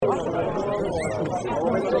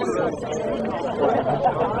Hello,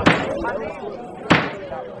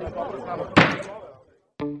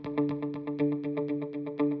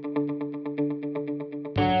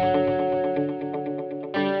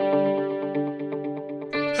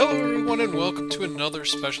 everyone, and welcome to another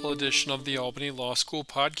special edition of the Albany Law School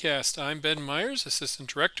podcast. I'm Ben Myers, Assistant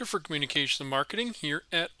Director for Communications and Marketing here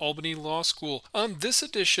at Albany Law School. On this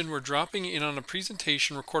edition, we're dropping in on a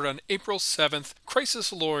presentation recorded on April 7th,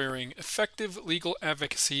 Crisis Lawyering, Effective Legal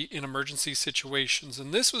Advocacy in Emergency Situations.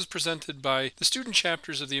 And this was presented by the student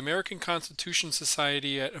chapters of the American Constitution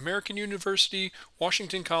Society at American University,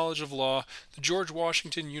 Washington College of Law, the George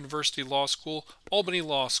Washington University Law School, Albany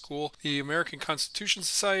Law School, the American Constitution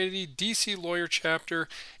Society, DC Lawyer Chapter,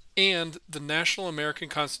 and the National American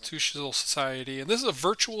Constitutional Society. And this is a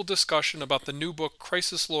virtual discussion about the new book,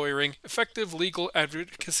 Crisis Lawyering, Effective Legal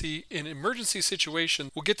Advocacy in Emergency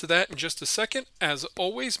Situations. We'll get to that in just a second. As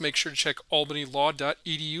always, make sure to check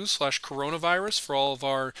albanylaw.edu/coronavirus for all of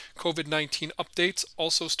our COVID-19 updates.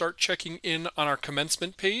 Also start checking in on our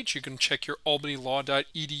commencement page. You can check your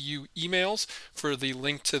albanylaw.edu emails for the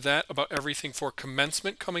link to that about everything for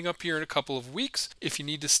commencement coming up here in a couple of weeks. If you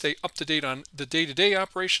need to stay up to date on the day-to-day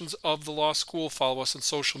operations of the law school, follow us on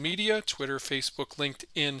social media, Twitter, Facebook,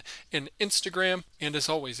 LinkedIn, and Instagram. And as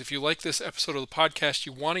always, if you like this episode of the podcast,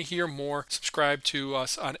 you want to hear more, subscribe to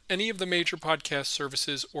us on any of the major podcast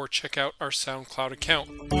services or check out our SoundCloud account.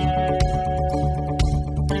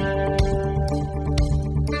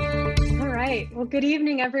 All right. Well, good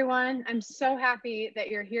evening, everyone. I'm so happy that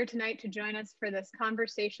you're here tonight to join us for this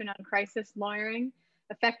conversation on crisis lawyering,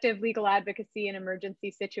 effective legal advocacy in emergency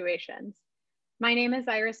situations. My name is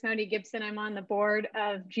Iris Modi Gibson. I'm on the board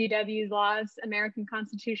of GW Law's American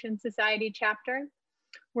Constitution Society chapter.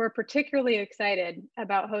 We're particularly excited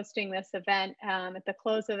about hosting this event at the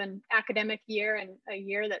close of an academic year and a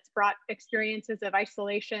year that's brought experiences of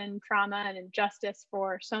isolation, trauma, and injustice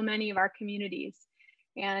for so many of our communities.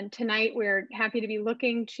 And tonight we're happy to be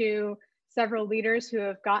looking to several leaders who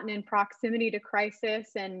have gotten in proximity to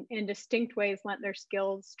crisis and in distinct ways lent their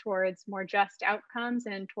skills towards more just outcomes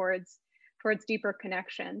and towards deeper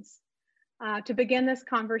connections. To begin this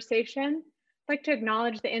conversation, I'd like to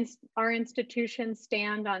acknowledge our institutions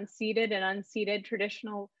stand on ceded and unceded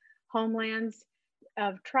traditional homelands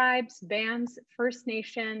of tribes, bands, First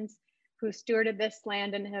Nations who stewarded this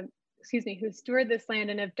land and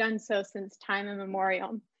have done so since time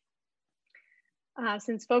immemorial.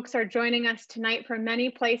 Since folks are joining us tonight from many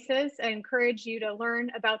places, I encourage you to learn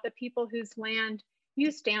about the people whose land you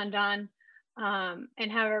stand on the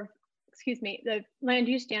land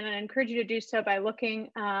you stand on. I encourage you to do so by looking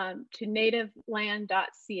to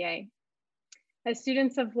nativeland.ca. As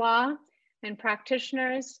students of law and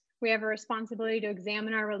practitioners, we have a responsibility to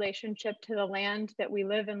examine our relationship to the land that we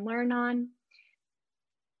live and learn on,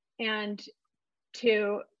 and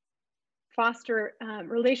to foster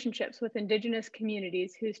relationships with Indigenous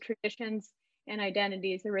communities whose traditions and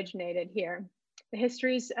identities originated here. The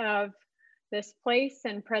histories of this place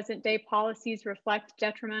and present day policies reflect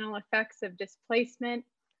detrimental effects of displacement,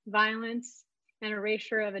 violence, and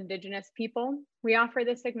erasure of Indigenous people. We offer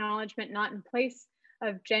this acknowledgement not in place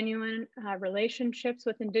of genuine relationships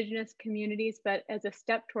with Indigenous communities, but as a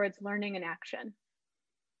step towards learning and action.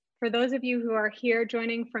 For those of you who are here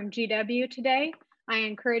joining from GW today, I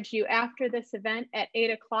encourage you after this event at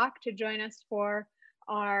 8 o'clock to join us for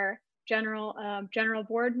our general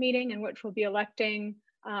board meeting, in which we'll be electing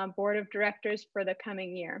board of directors for the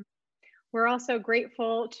coming year. We're also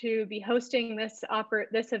grateful to be hosting this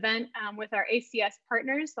event with our ACS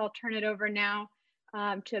partners. I'll turn it over now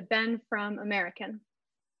to Ben from American.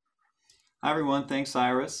 Hi everyone, thanks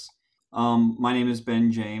Iris. My name is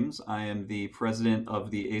Ben James. I am the president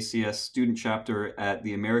of the ACS student chapter at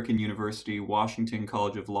the American University Washington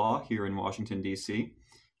College of Law here in Washington, DC.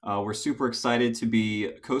 We're super excited to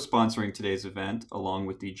be co-sponsoring today's event along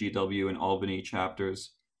with the GW and Albany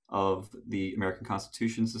chapters of the American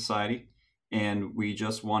Constitution Society. And we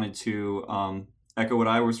just wanted to echo what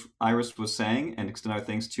Iris was saying and extend our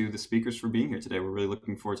thanks to the speakers for being here today. We're really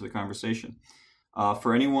looking forward to the conversation.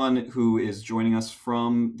 For anyone who is joining us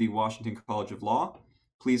from the Washington College of Law,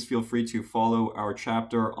 please feel free to follow our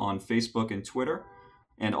chapter on Facebook and Twitter,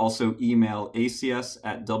 and also email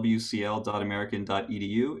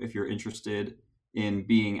acs@wcl.american.edu if you're interested in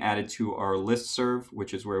being added to our listserv,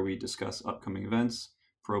 which is where we discuss upcoming events,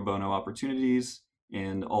 pro bono opportunities,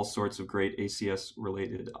 and all sorts of great ACS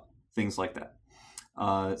related things like that.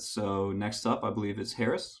 So next up, I believe is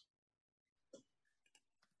Harris.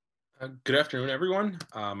 Good afternoon, everyone.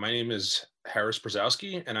 My name is Harris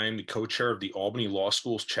Brzezowski, and I am the co-chair of the Albany Law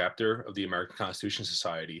School's chapter of the American Constitution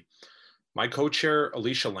Society. My co-chair,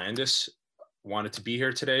 Alicia Landis, wanted to be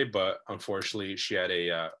here today, but unfortunately she had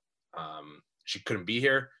she couldn't be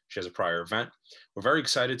here. She has a prior event. We're very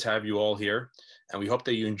excited to have you all here, and we hope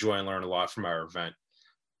that you enjoy and learn a lot from our event.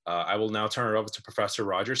 I will now turn it over to Professor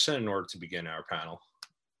Rogerson in order to begin our panel.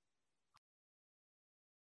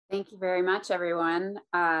 Thank you very much, everyone.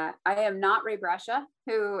 I am not Ray Brescia,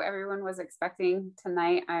 who everyone was expecting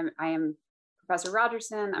tonight. I am Professor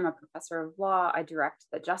Rogerson. I'm a professor of law. I direct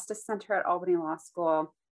the Justice Center at Albany Law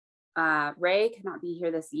School. Ray could not be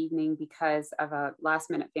here this evening because of a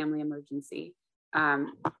last-minute family emergency,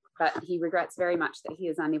 but he regrets very much that he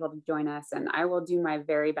is unable to join us, and I will do my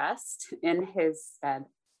very best in his stead.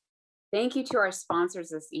 Thank you to our sponsors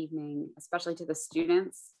this evening, especially to the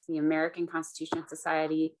students, the American Constitution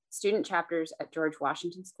Society, student chapters at George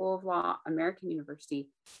Washington School of Law, American University,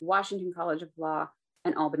 Washington College of Law,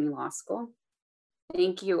 and Albany Law School.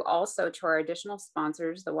 Thank you also to our additional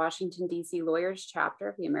sponsors, the Washington, D.C. Lawyers Chapter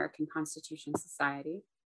of the American Constitution Society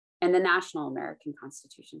and the National American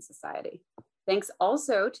Constitution Society. Thanks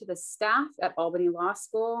also to the staff at Albany Law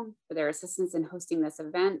School for their assistance in hosting this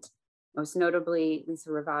event, most notably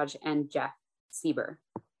Lisa Ravage and Jeff Sieber.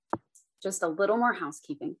 Just a little more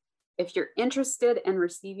housekeeping. If you're interested in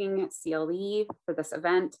receiving CLE for this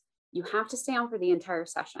event, you have to stay on for the entire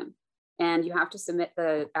session. And you have to submit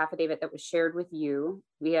the affidavit that was shared with you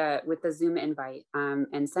with the Zoom invite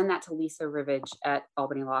and send that to Lisa Ravage at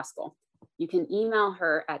Albany Law School. You can email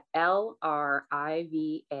her at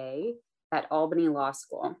lriva@Albany Law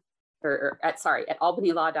School, at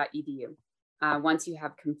albanylaw.edu once you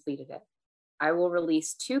have completed it. I will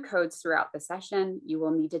release 2 codes throughout the session. You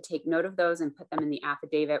will need to take note of those and put them in the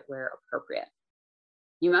affidavit where appropriate.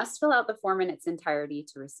 You must fill out the form in its entirety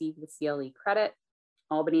to receive the CLE credit.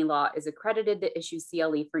 Albany Law is accredited to issue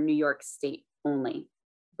CLE for New York State only,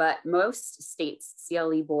 but most states'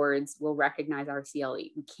 CLE boards will recognize our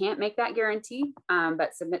CLE. We can't make that guarantee,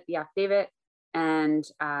 but submit the affidavit and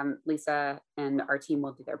Lisa and our team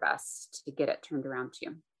will do their best to get it turned around to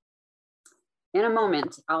you. In a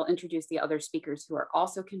moment, I'll introduce the other speakers who are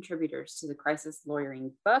also contributors to the Crisis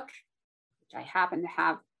Lawyering book, which I happen to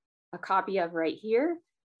have a copy of right here.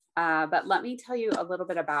 But let me tell you a little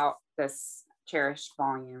bit about this cherished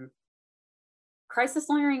volume. Crisis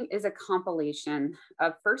Lawyering is a compilation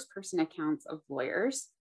of first-person accounts of lawyers,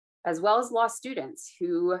 as well as law students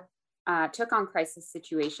who took on crisis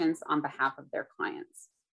situations on behalf of their clients.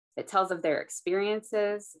 It tells of their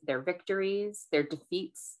experiences, their victories, their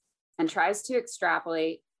defeats, and tries to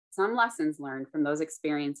extrapolate some lessons learned from those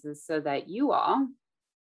experiences so that you all,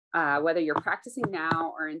 whether you're practicing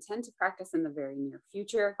now or intend to practice in the very near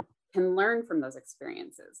future, can learn from those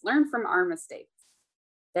experiences, learn from our mistakes.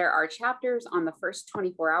 There are chapters on the first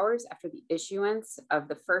 24 hours after the issuance of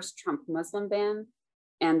the first Trump Muslim ban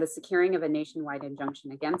and the securing of a nationwide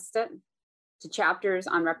injunction against it, to chapters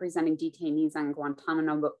on representing detainees on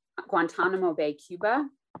Guantanamo Bay, Cuba,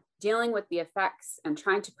 dealing with the effects and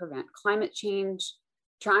trying to prevent climate change,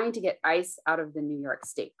 trying to get ICE out of the New York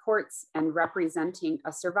State courts, and representing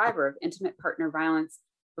a survivor of intimate partner violence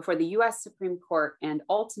before the US Supreme Court and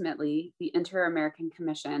ultimately the Inter-American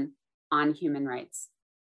Commission on Human Rights.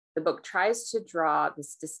 The book tries to draw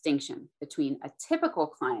this distinction between a typical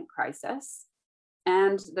client crisis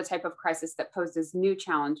and the type of crisis that poses new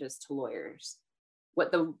challenges to lawyers,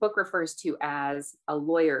 what the book refers to as a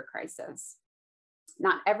lawyer crisis.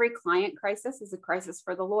 Not every client crisis is a crisis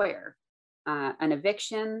for the lawyer. An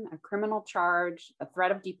eviction, a criminal charge, a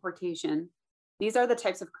threat of deportation. These are the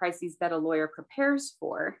types of crises that a lawyer prepares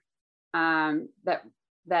for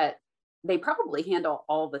that they probably handle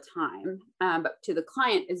all the time, but to the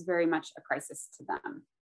client is very much a crisis to them.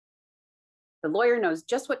 The lawyer knows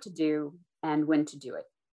just what to do and when to do it,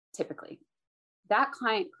 typically. That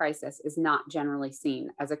client crisis is not generally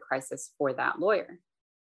seen as a crisis for that lawyer.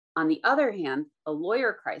 On the other hand, a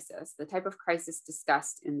lawyer crisis, the type of crisis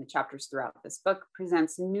discussed in the chapters throughout this book,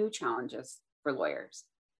 presents new challenges for lawyers.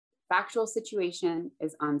 Factual situation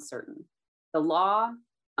is uncertain, the law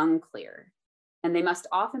unclear, and they must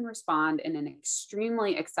often respond in an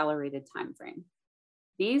extremely accelerated time frame.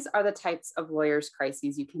 These are the types of lawyers'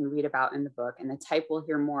 crises you can read about in the book and the type we'll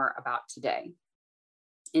hear more about today.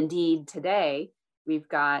 Indeed, today, we've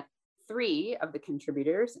got 3 of the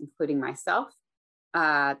contributors, including myself.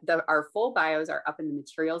 Our full bios are up in the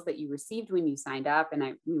materials that you received when you signed up,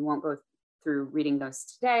 and we won't go through reading those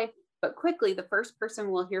today, but quickly, the first person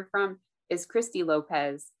we'll hear from is Christy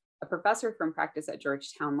Lopez, a professor from practice at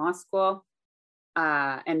Georgetown Law School,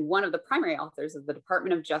 and one of the primary authors of the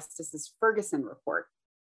Department of Justice's Ferguson Report.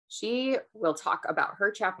 She will talk about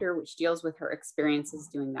her chapter, which deals with her experiences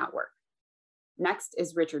doing that work. Next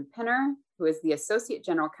is Richard Pinner, who is the Associate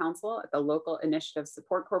General Counsel at the Local Initiative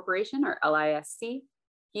Support Corporation, or LISC.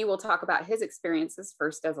 He will talk about his experiences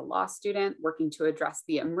first as a law student working to address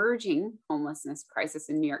the emerging homelessness crisis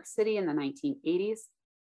in New York City in the 1980s.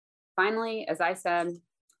 Finally, as I said,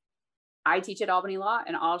 I teach at Albany Law,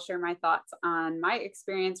 and I'll share my thoughts on my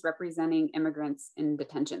experience representing immigrants in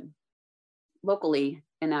detention locally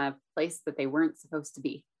in a place that they weren't supposed to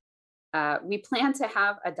be. We plan to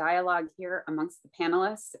have a dialogue here amongst the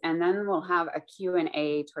panelists, and then we'll have a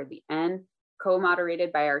Q&A toward the end,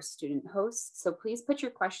 co-moderated by our student hosts. So please put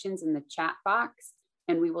your questions in the chat box,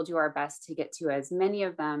 and we will do our best to get to as many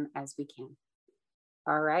of them as we can.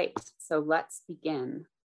 All right, so let's begin.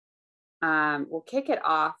 We'll kick it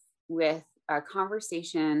off with a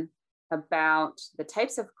conversation about the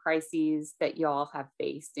types of crises that y'all have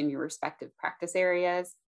faced in your respective practice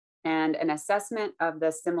areas and an assessment of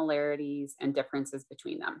the similarities and differences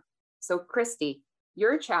between them. So Christy,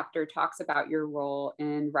 your chapter talks about your role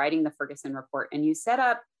in writing the Ferguson report, and you set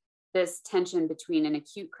up this tension between an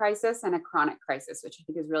acute crisis and a chronic crisis, which I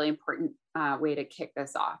think is a really important way to kick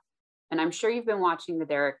this off. And I'm sure you've been watching the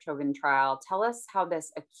Derek Chauvin trial. Tell us how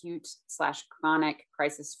this acute/chronic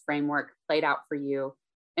crisis framework played out for you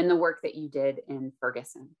in the work that you did in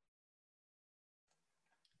Ferguson.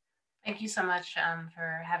 Thank you so much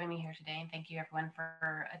for having me here today, and thank you everyone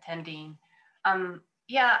for attending.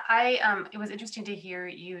 It was interesting to hear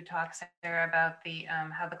you talk, Sarah, about the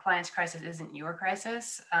how the client's crisis isn't your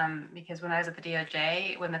crisis, because when I was at the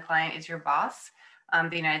DOJ, when the client is your boss,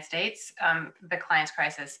 the United States, the client's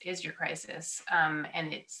crisis is your crisis,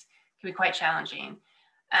 and it can be quite challenging.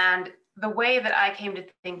 And the way that I came to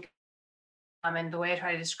think, and the way I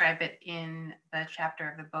try to describe it in the chapter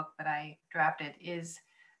of the book that I drafted, is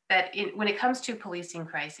that when it comes to policing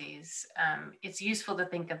crises, it's useful to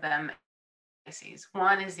think of them as crises.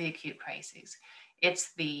 One is the acute crises.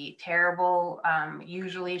 It's the terrible,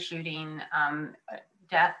 usually shooting,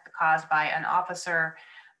 death caused by an officer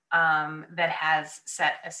that has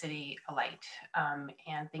set a city alight,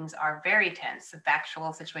 and things are very tense. The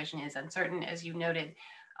factual situation is uncertain, as you noted.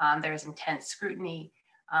 There is intense scrutiny.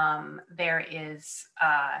 There is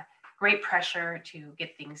great pressure to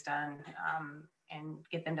get things done and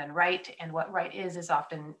get them done right, and what right is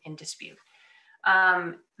often in dispute.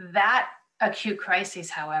 That acute crisis,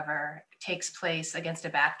 however, takes place against a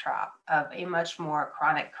backdrop of a much more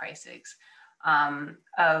chronic crisis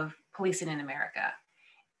of policing in America.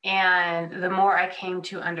 And the more I came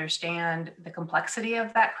to understand the complexity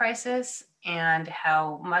of that crisis and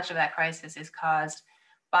how much of that crisis is caused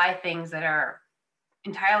by things that are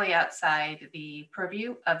entirely outside the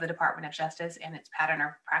purview of the Department of Justice and its pattern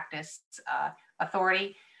or practice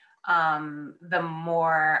authority, the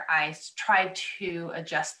more I tried to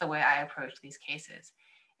adjust the way I approach these cases.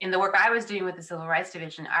 In the work I was doing with the Civil Rights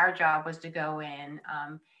Division, our job was to go in,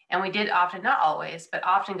 and we did often, not always, but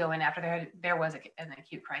often go in after there was an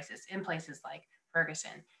acute crisis in places like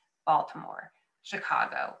Ferguson, Baltimore,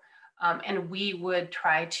 Chicago. And we would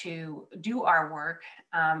try to do our work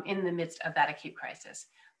in the midst of that acute crisis.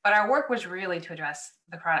 But our work was really to address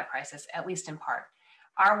the chronic crisis, at least in part.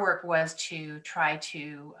 Our work was to try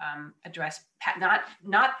to address not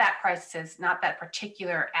that crisis, not that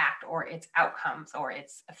particular act or its outcomes or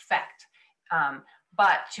its effect,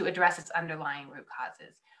 but to address its underlying root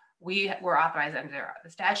causes. We were authorized under the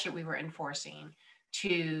statute we were enforcing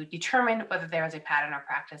to determine whether there was a pattern or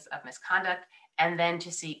practice of misconduct, and then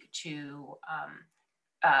to seek to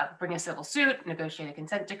bring a civil suit, negotiate a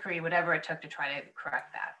consent decree, whatever it took to try to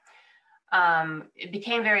correct that. It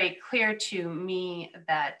became very clear to me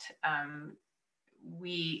that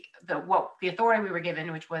the authority we were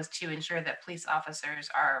given, which was to ensure that police officers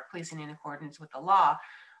are policing in accordance with the law,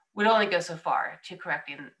 would only go so far to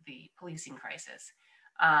correcting the policing crisis.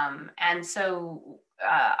 And so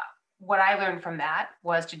what I learned from that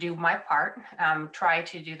was to do my part, try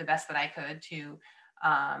to do the best that I could to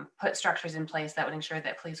put structures in place that would ensure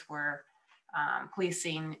that police were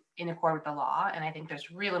policing in accord with the law. And I think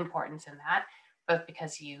there's real importance in that, both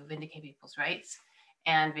because you vindicate people's rights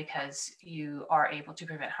and because you are able to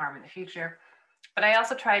prevent harm in the future. But I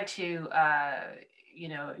also tried to,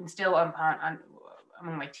 instill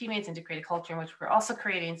among my teammates and to create a culture in which we're also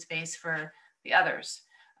creating space for the others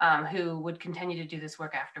who would continue to do this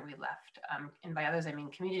work after we left. And by others, I mean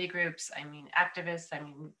community groups, I mean activists, I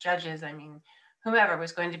mean judges, I mean whomever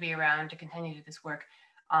was going to be around to continue to do this work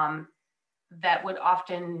that would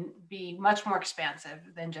often be much more expansive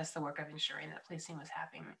than just the work of ensuring that policing was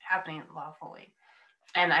happening lawfully.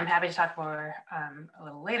 And I'm happy to talk more a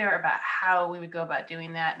little later about how we would go about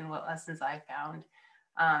doing that and what lessons I found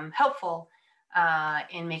helpful.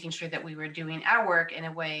 in making sure that we were doing our work in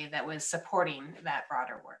a way that was supporting that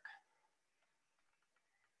broader work.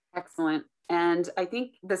 Excellent. And I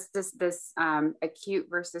think this acute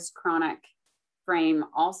versus chronic frame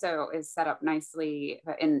also is set up nicely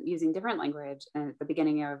in using different language. And at the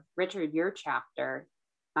beginning of Richard, your chapter,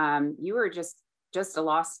 you were just a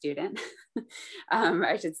law student.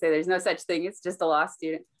 I should say there's no such thing, it's just a law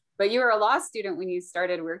student. But you were a law student when you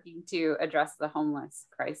started working to address the homeless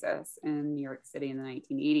crisis in New York City in the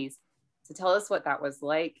 1980s. So tell us what that was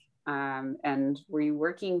like. And were you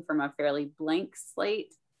working from a fairly blank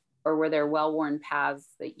slate, or were there well-worn paths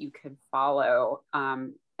that you could follow?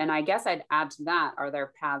 And I guess I'd add to that, are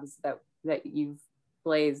there paths that you've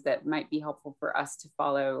blazed that might be helpful for us to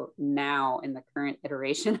follow now in the current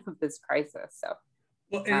iteration of this crisis? So,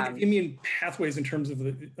 well, and you mean pathways in terms of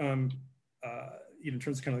the, in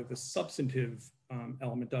terms of kind of like the substantive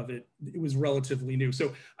element of it, it was relatively new.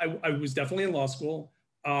 So I was definitely in law school.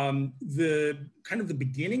 The kind of the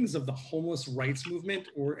beginnings of the homeless rights movement,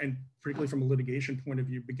 and particularly from a litigation point of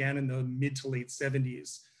view, began in the mid to late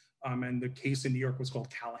 70s. And the case in New York was called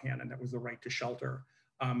Callahan, and that was the right to shelter.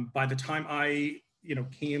 By the time I,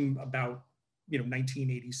 came about,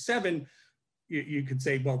 1987, you could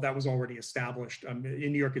say, well, that was already established. In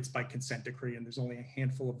New York, it's by consent decree, and there's only a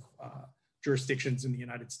handful of jurisdictions in the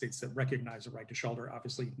United States that recognize a right to shelter.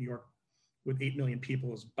 Obviously, New York, with 8 million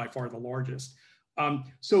people, is by far the largest.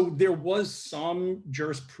 So there was some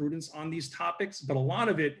jurisprudence on these topics, but a lot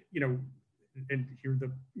of it, and here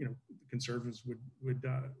the conservatives would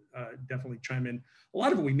definitely chime in. A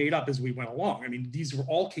lot of it we made up as we went along. I mean, these were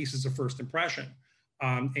all cases of first impression,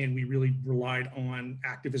 and we really relied on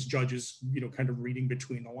activist judges, kind of reading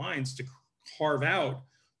between the lines to carve out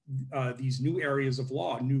these new areas of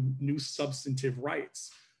law, new substantive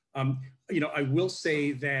rights. I will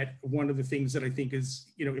say that one of the things that I think is,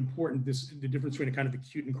 important, the difference between a kind of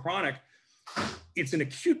acute and chronic, it's an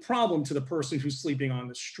acute problem to the person who's sleeping on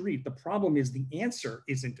the street. The problem is the answer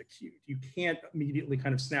isn't acute. You can't immediately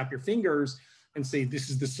kind of snap your fingers and say, this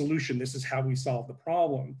is the solution, this is how we solve the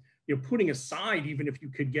problem. Putting aside, even if you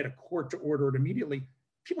could get a court to order it immediately,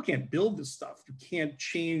 people can't build this stuff. You can't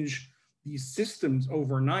change these systems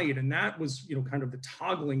overnight. And that was, kind of the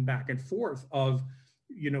toggling back and forth of,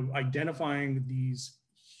 identifying these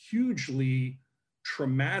hugely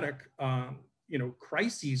traumatic,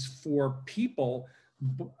 crises for people,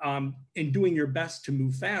 and doing your best to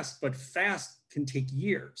move fast, but fast can take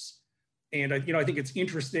years. And I think it's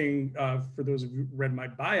interesting, for those of you who read my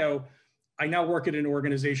bio, I now work at an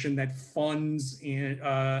organization that funds and,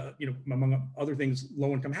 among other things,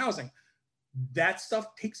 low-income housing. That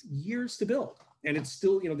stuff takes years to build. And it's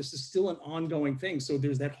still, this is still an ongoing thing. So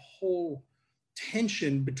there's that whole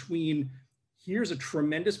tension between, here's a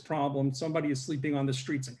tremendous problem, somebody is sleeping on the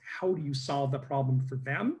streets, and how do you solve the problem for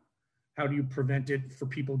them? How do you prevent it for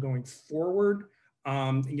people going forward?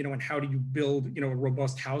 And how do you build, a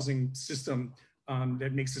robust housing system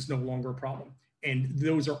that makes this no longer a problem? And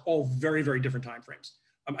those are all very, very different timeframes.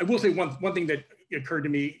 I will say one thing that occurred to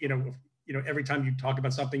me, every time you talk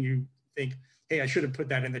about something, you think, hey, I should have put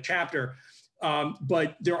that in the chapter.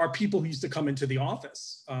 But there are people who used to come into the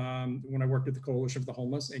office when I worked at the Coalition for the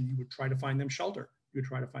Homeless, and you would try to find them shelter. You would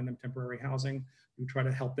try to find them temporary housing. You would try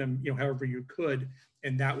to help them, however you could.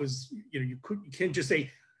 And that was, you can't just say,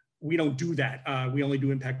 we don't do that. We only do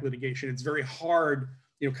impact litigation. It's very hard,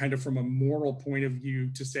 kind of from a moral point of view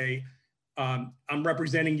to say, I'm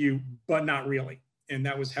representing you, but not really. And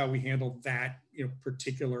that was how we handled that,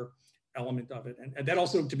 particular element of it. And that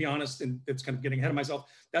also, to be honest, and it's kind of getting ahead of myself,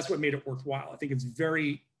 that's what made it worthwhile. I think it's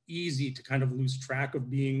very easy to kind of lose track of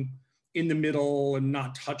being in the middle and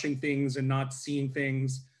not touching things and not seeing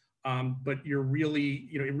things. But you're really,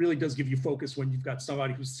 it really does give you focus when you've got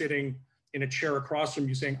somebody who's sitting in a chair across from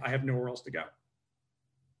you saying, I have nowhere else to go.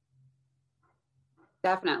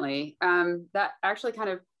 Definitely. That actually kind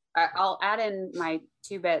of, I'll add in my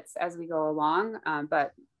 2 bits as we go along,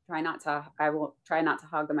 but I will try not to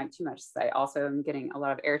hog the mic too much, because I also am getting a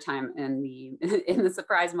lot of airtime in the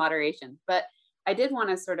surprise moderation. But I did want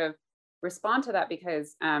to sort of respond to that,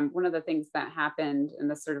 because one of the things that happened,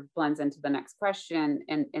 and this sort of blends into the next question,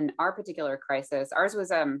 in our particular crisis, ours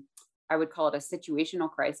was, I would call it a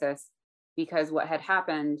situational crisis, because what had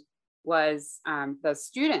happened was the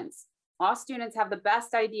students, law students have the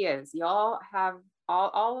best ideas. Y'all have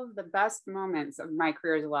all of the best moments of my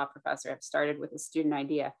career as a law professor have started with a student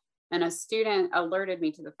idea. And a student alerted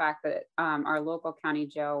me to the fact that our local county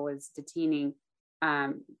jail was detaining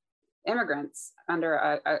immigrants under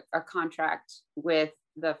a contract with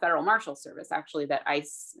the Federal Marshal Service, actually, that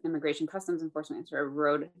ICE, Immigration Customs Enforcement, sort of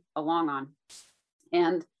rode along on.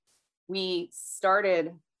 And we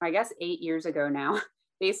started, I guess, 8 years ago now,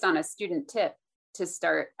 based on a student tip, to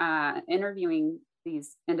start interviewing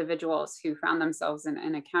these individuals who found themselves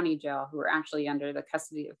in a county jail who were actually under the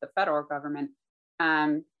custody of the federal government.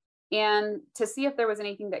 And to see if there was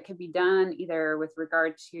anything that could be done either with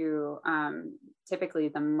regard to typically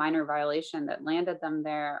the minor violation that landed them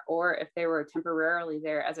there, or if they were temporarily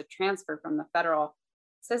there as a transfer from the federal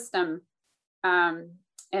system.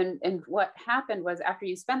 And what happened was, after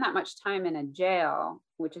you spend that much time in a jail,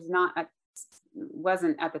 which is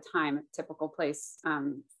wasn't at the time a typical place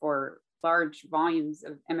for large volumes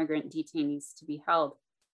of immigrant detainees to be held,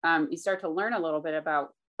 you start to learn a little bit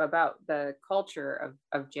about the culture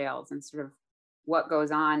of jails and sort of what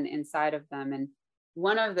goes on inside of them. And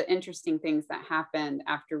one of the interesting things that happened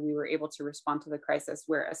after we were able to respond to the crisis,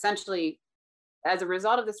 where essentially, as a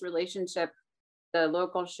result of this relationship, the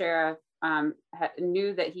local sheriff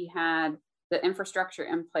knew that he had the infrastructure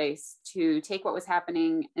in place to take what was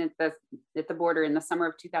happening at the border in the summer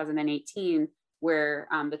of 2018, where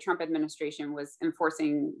the Trump administration was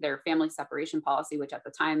enforcing their family separation policy, which at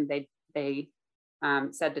the time they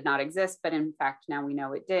said did not exist, but in fact, now we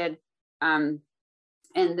know it did. And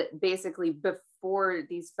basically, before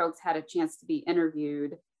these folks had a chance to be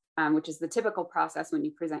interviewed, which is the typical process when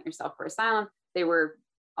you present yourself for asylum, they were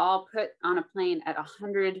all put on a plane at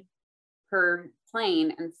 100 per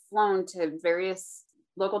plane and flown to various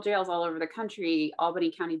local jails all over the country, Albany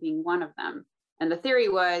County being one of them. And the theory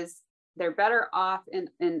was they're better off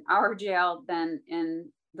in our jail than in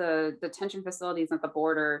the detention facilities at the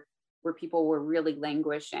border, where people were really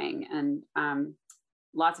languishing, and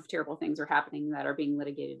lots of terrible things are happening that are being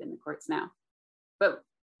litigated in the courts now. But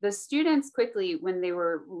the students quickly, when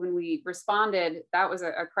we responded, that was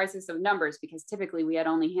a crisis of numbers, because typically we had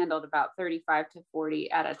only handled about 35 to 40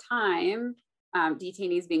 at a time,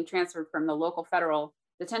 detainees being transferred from the local federal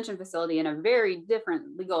detention facility in a very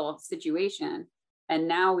different legal situation. And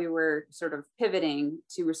now we were sort of pivoting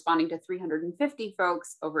to responding to 350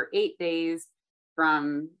 folks over 8 days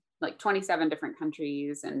from like 27 different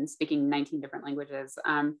countries and speaking 19 different languages,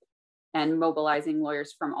 and mobilizing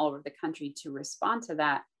lawyers from all over the country to respond to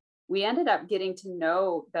that. We ended up getting to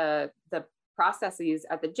know the processes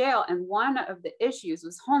at the jail, and one of the issues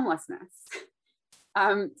was homelessness.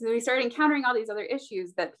 So we started encountering all these other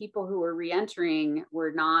issues, that people who were reentering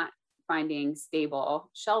were not finding stable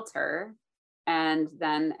shelter, and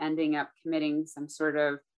then ending up committing some sort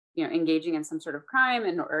of, engaging in some sort of crime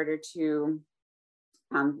in order to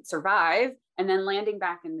survive, and then landing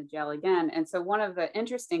back in the jail again. And so one of the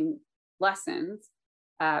interesting lessons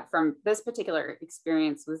from this particular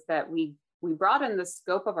experience was that we broadened the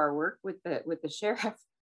scope of our work with the sheriff,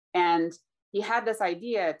 and he had this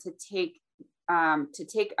idea to take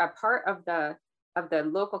a part of the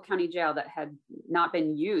local county jail that had not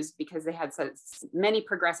been used because they had such many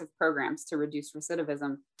progressive programs to reduce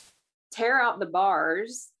recidivism, tear out the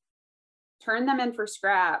bars, turn them in for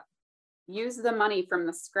scrap, use the money from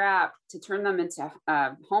the scrap to turn them into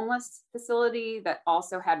a homeless facility that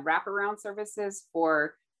also had wraparound services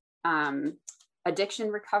for addiction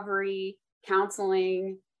recovery,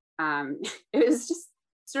 counseling. It was just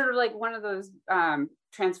sort of like one of those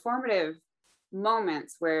transformative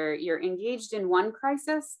moments where you're engaged in one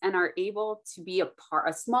crisis and are able to be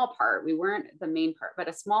a small part. We weren't the main part, but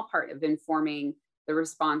a small part of informing the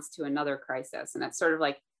response to another crisis. And it's sort of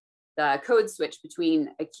like the code switch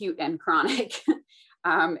between acute and chronic,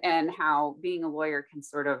 and how being a lawyer can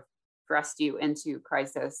sort of thrust you into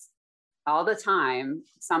crisis all the time,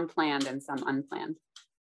 some planned and some unplanned.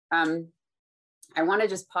 I want to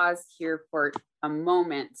just pause here for a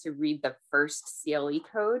moment to read the first CLE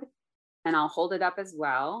code, and I'll hold it up as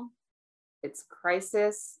well. It's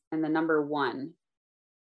crisis and the number 1,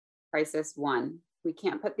 crisis 1. We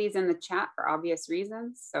can't put these in the chat for obvious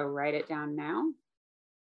reasons, so write it down now.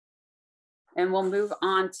 And we'll move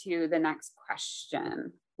on to the next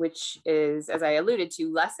question, which is, as I alluded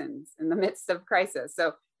to, lessons in the midst of crisis.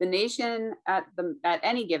 So the nation at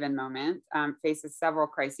any given moment faces several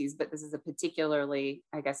crises, but this is a particularly,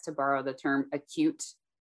 I guess, to borrow the term, acute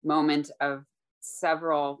moment of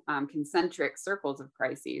several concentric circles of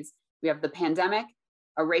crises. We have the pandemic,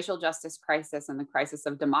 a racial justice crisis, and the crisis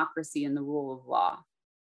of democracy and the rule of law.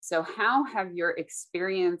 So how have your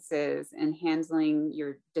experiences in handling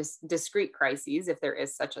your discrete crises, if there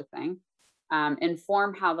is such a thing,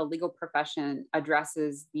 inform how the legal profession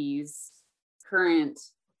addresses these current,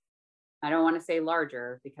 I don't want to say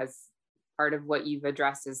larger, because part of what you've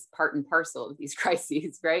addressed is part and parcel of these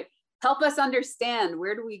crises, right? Help us understand,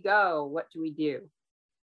 where do we go? What do we do?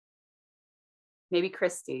 Maybe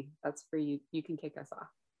Christy, that's for you. You can kick us off.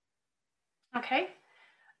 Okay.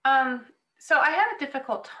 So I had a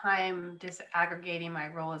difficult time disaggregating my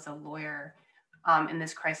role as a lawyer in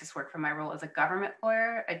this crisis work from my role as a government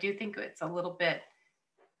lawyer. I do think it's a little bit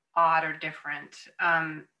odd or different.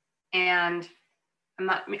 And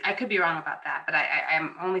I could be wrong about that, but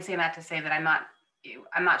I'm only saying that to say that I'm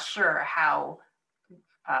not sure how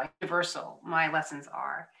universal my lessons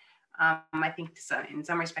are. I think in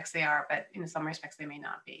some respects they are, but in some respects they may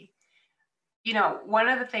not be. You know, one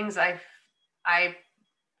of the things I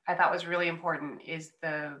thought was really important is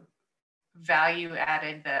the value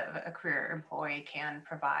added that a career employee can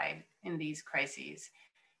provide in these crises.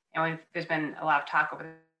 And there's been a lot of talk over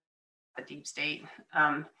the deep state.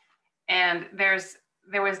 And there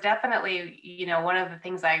was definitely, you know, one of the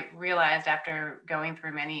things I realized after going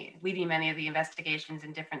through leading many of the investigations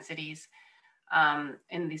in different cities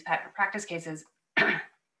in these practice cases, there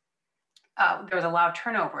was a lot of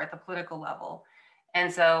turnover at the political level. And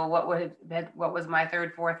so what was my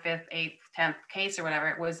third, fourth, fifth, eighth, 10th case or whatever,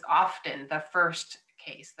 it was often the first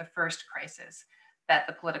case, the first crisis that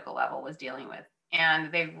the political level was dealing with. And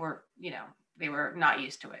they were, you know, they were not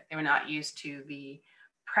used to it. They were not used to the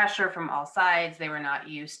pressure from all sides. They were not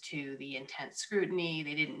used to the intense scrutiny.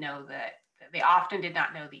 They didn't know they often did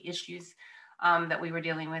not know the issues that we were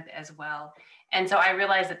dealing with as well. And so I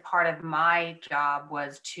realized that part of my job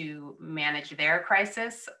was to manage their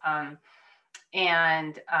crisis.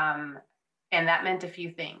 And that meant a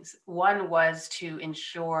few things. One was to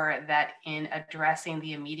ensure that in addressing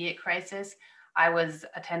the immediate crisis, I was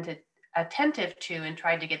attentive to and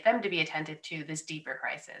tried to get them to be attentive to this deeper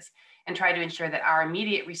crisis and try to ensure that our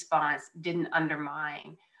immediate response didn't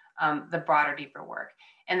undermine the broader, deeper work.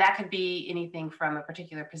 And that could be anything from a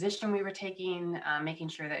particular position we were taking, making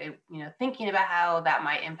sure that, thinking about how that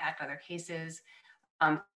might impact other cases,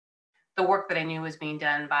 the work that I knew was being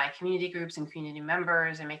done by community groups and community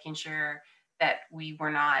members and making sure that we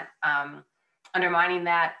were not undermining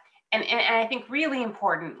that. And I think really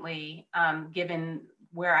importantly, given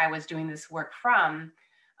where I was doing this work from,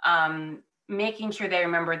 making sure they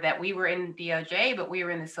remembered that we were in DOJ, but we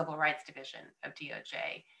were in the Civil Rights Division of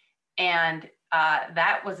DOJ. And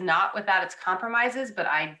that was not without its compromises, but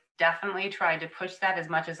I definitely tried to push that as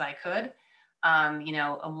much as I could.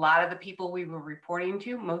 A lot of the people we were reporting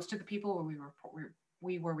to, most of the people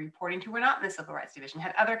we were reporting to were not in the Civil Rights Division,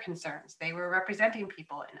 had other concerns. They were representing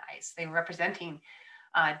people in ICE. They were representing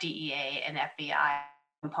DEA and FBI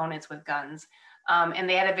components with guns. And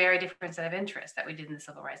they had a very different set of interests that we did in the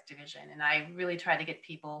Civil Rights Division. And I really tried to get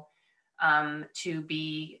people to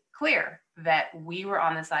be clear that we were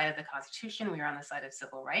on the side of the Constitution, we were on the side of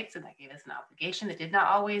civil rights, and that gave us an obligation that did not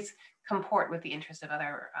always comport with the interests of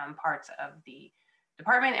other parts of the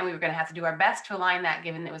department. And we were going to have to do our best to align that,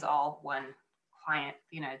 given it was all one client,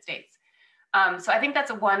 the United States. So I think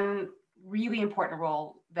that's one really important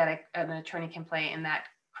role that an attorney can play in that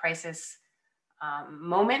crisis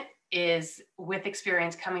moment, is with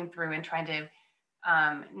experience coming through and trying to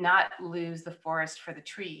not lose the forest for the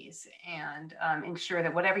trees, and ensure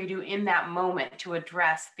that whatever you do in that moment to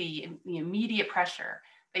address the immediate pressure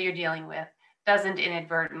that you're dealing with doesn't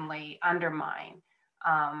inadvertently undermine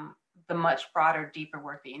the much broader, deeper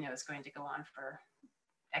work that you know is going to go on for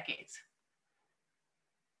decades.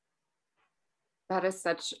 That is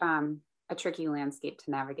such a tricky landscape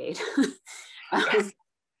to navigate. Yes.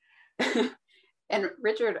 And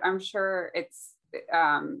Richard, I'm sure it's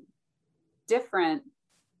different,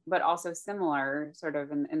 but also similar sort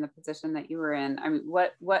of in the position that you were in. I mean,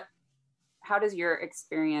 how does your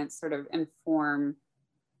experience sort of inform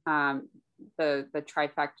the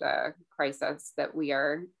trifecta crisis that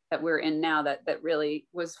we're in now, that really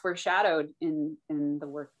was foreshadowed in the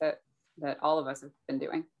work that all of us have been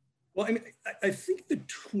doing? Well, I mean, I think the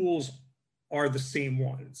tools are the same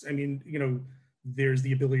ones. I mean, there's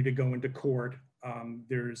the ability to go into court,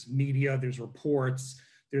 there's media, there's reports,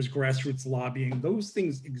 there's grassroots lobbying. Those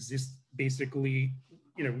things exist basically,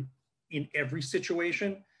 in every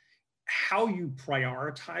situation. How you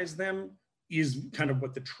prioritize them is kind of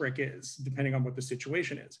what the trick is, depending on what the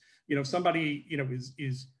situation is. If somebody,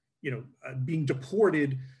 is being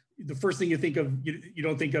deported, the first thing you think of, you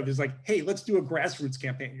don't think of is like, hey, let's do a grassroots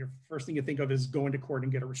campaign. Your first thing you think of is going to court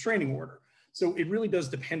and get a restraining order. So it really does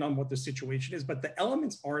depend on what the situation is, but the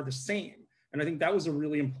elements are the same. And I think that was a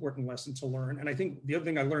really important lesson to learn. And I think the other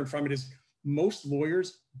thing I learned from it is most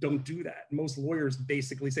lawyers don't do that. Most lawyers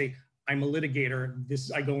basically say, I'm a litigator.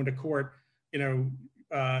 I go into court, I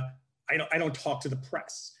don't talk to the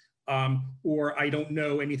press, or I don't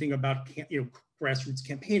know anything about grassroots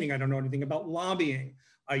campaigning. I don't know anything about lobbying.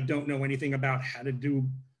 I don't know anything about how to do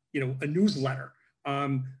a newsletter.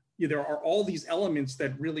 there are all these elements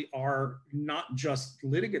that really are not just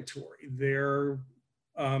litigatory, they're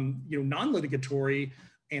non-litigatory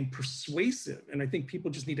and persuasive. And I think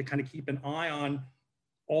people just need to kind of keep an eye on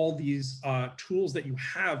all these tools that you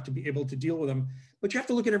have to be able to deal with them. But you have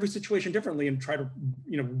to look at every situation differently and try to,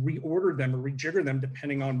 reorder them or rejigger them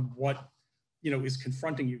depending on what, is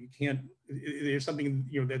confronting you. You can't, there's something,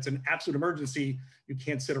 that's an absolute emergency. You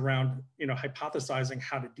can't sit around, hypothesizing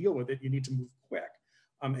how to deal with it. You need to move quick.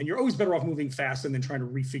 And you're always better off moving fast and then trying to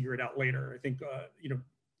refigure it out later. I think,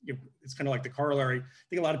 it's kind of like the corollary. I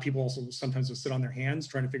think a lot of people also sometimes will sit on their hands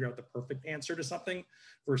trying to figure out the perfect answer to something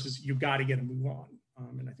versus you got to get a move on.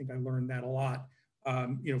 And I think I learned that a lot,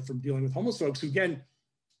 from dealing with homeless folks who, again,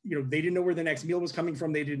 they didn't know where the next meal was coming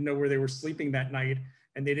from. They didn't know where they were sleeping that night.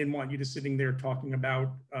 And they didn't want you to sitting there talking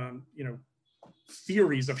about,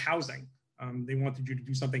 theories of housing. They wanted you to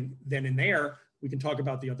do something then and there. We can talk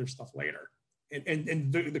about the other stuff later.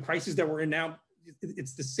 And the crisis that we're in now,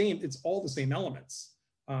 it's the same, it's all the same elements,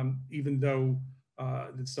 even though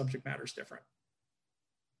the subject matter is different.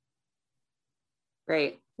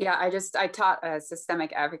 Great. Yeah, I taught a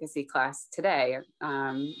systemic advocacy class today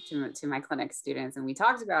to my clinic students, and we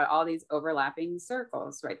talked about all these overlapping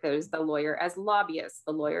circles, right? There's the lawyer as lobbyist,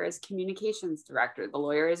 the lawyer as communications director, the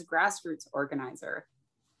lawyer as grassroots organizer.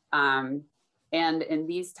 And in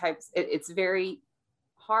these types, it's very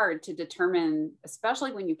hard to determine,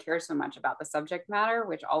 especially when you care so much about the subject matter,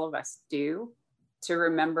 which all of us do, to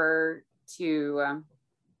remember to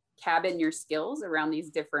cabin your skills around these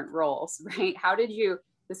different roles, right? How did you,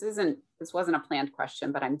 this wasn't a planned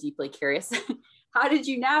question, but I'm deeply curious. How did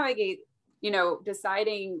you navigate,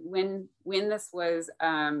 deciding when this was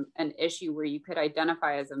an issue where you could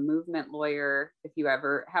identify as a movement lawyer, if you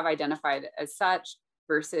ever have identified as such,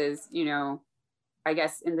 versus, I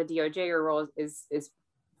guess in the DOJ, your role is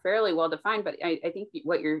fairly well defined, but I think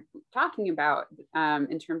what you're talking about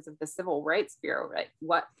in terms of the Civil Rights Bureau, right?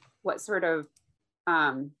 What sort of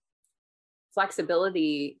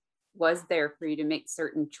flexibility was there for you to make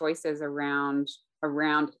certain choices around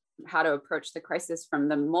how to approach the crisis from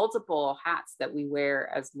the multiple hats that we wear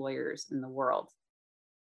as lawyers in the world?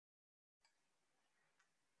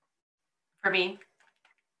 For me?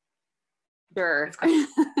 Sure. Well,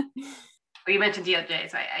 you mentioned DOJ,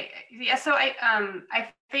 so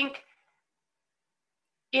I think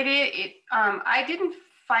I didn't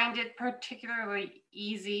find it particularly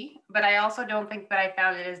easy, but I also don't think that I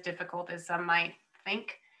found it as difficult as some might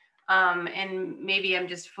think. And maybe I'm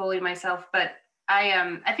just fooling myself, but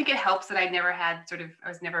I think it helps that I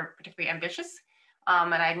was never particularly ambitious.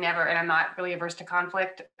 And I'm not really averse to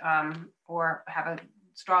conflict or have a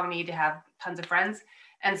strong need to have tons of friends.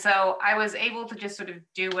 And so I was able to just sort of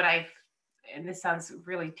do what and this sounds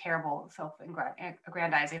really terrible,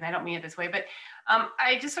 self-aggrandizing. I don't mean it this way, but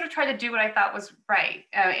I just sort of tried to do what I thought was right,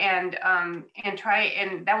 and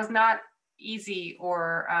that was not easy,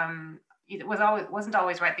 or it wasn't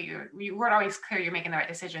always right that you weren't always clear you're making the right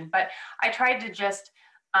decision. But I tried to just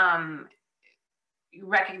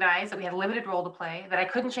recognize that we had a limited role to play, that I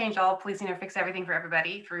couldn't change all policing or fix everything for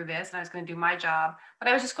everybody through this, and I was going to do my job, but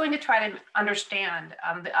I was just going to try to understand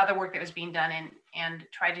the other work that was being done and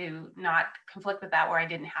try to not conflict with that where I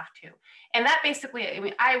didn't have to. And that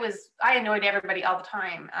basically, I annoyed everybody all the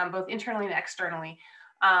time, both internally and externally.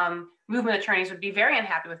 Movement attorneys would be very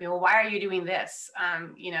unhappy with me. Well, why are you doing this?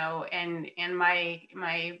 And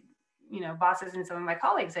my bosses and some of my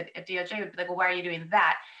colleagues at DOJ would be like, well, why are you doing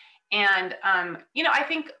that? And, I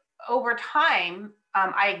think over time,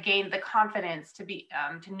 I gained the confidence to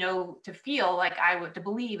feel like to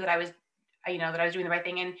believe that I was doing the right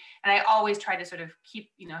thing. And I always try to sort of keep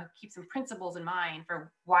some principles in mind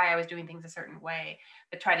for why I was doing things a certain way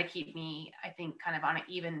that try to keep me, I think, kind of on an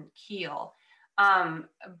even keel.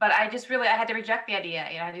 But I had to reject the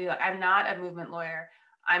idea. I'm not a movement lawyer.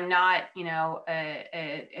 I'm not,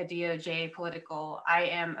 a DOJ political. I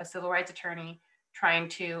am a civil rights attorney trying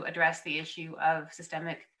to address the issue of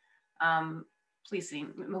systemic police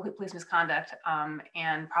misconduct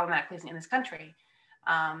and problematic policing in this country.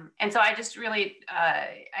 And so I just really,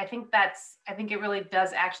 I think it really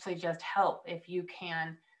does actually just help if you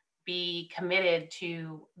can be committed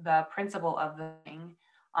to the principle of the thing.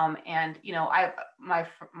 And one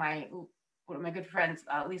of my good friends,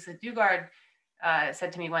 Lisa Dugard,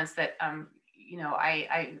 said to me once that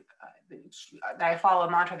I follow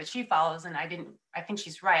a mantra that she follows, and I think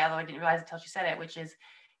she's right, although I didn't realize it until she said it, which is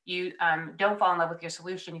you don't fall in love with your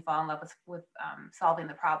solution, you fall in love with solving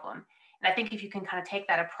the problem. And I think if you can kind of take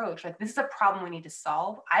that approach, like this is a problem we need to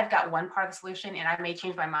solve. I've got one part of the solution and I may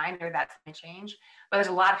change my mind or that's going to change, but there's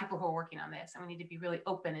a lot of people who are working on this and we need to be really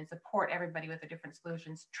open and support everybody with their different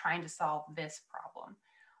solutions trying to solve this problem.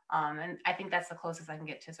 And I think that's the closest I can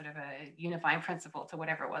get to sort of a unifying principle to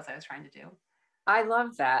whatever it was I was trying to do. I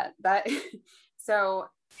love that. So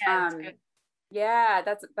yeah,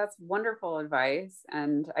 that's wonderful advice.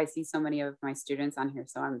 And I see so many of my students on here.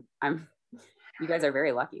 So I'm you guys are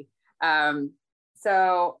very lucky. It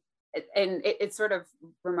sort of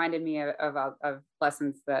reminded me of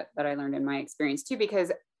lessons that I learned in my experience too,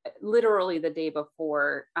 because literally the day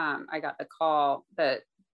before I got the call that,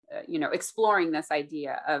 exploring this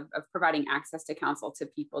idea of providing access to counsel to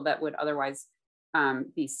people that would otherwise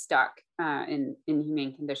be stuck in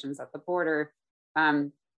inhumane conditions at the border. I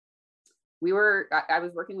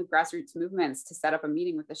was working with grassroots movements to set up a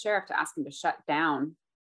meeting with the sheriff to ask him to shut down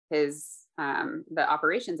the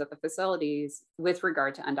operations at the facilities with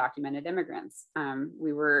regard to undocumented immigrants.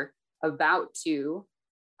 We were about to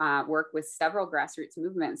work with several grassroots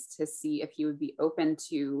movements to see if he would be open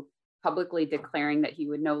to publicly declaring that he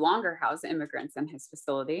would no longer house immigrants in his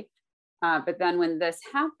facility. But then when this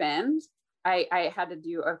happened, I had to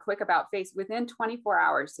do a quick about face within 24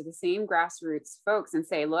 hours to the same grassroots folks and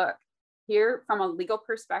say, look, here from a legal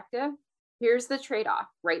perspective, here's the trade-off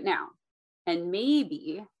right now. And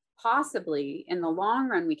maybe, possibly in the long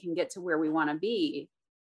run, we can get to where we want to be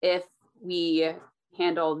if we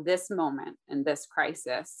handle this moment and this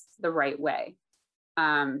crisis the right way.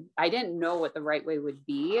 I didn't know what the right way would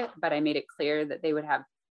be, but I made it clear that they would have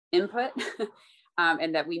input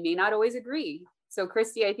and that we may not always agree. So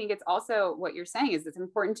Christy, I think it's also what you're saying is it's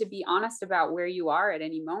important to be honest about where you are at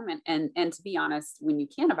any moment and to be honest when you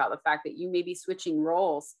can about the fact that you may be switching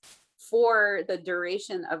roles for the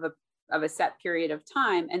duration of a set period of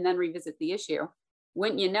time and then revisit the issue.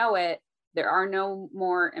 Wouldn't you know it, there are no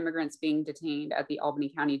more immigrants being detained at the Albany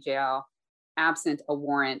County Jail absent a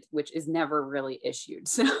warrant, which is never really issued.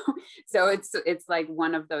 So it's like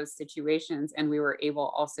one of those situations. And we were able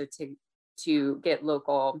also to get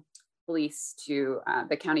local police to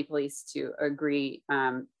the county police to agree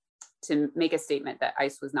to make a statement that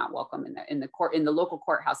ICE was not welcome in the local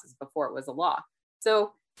courthouses before it was a law.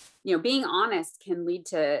 So, being honest can lead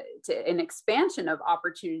to an expansion of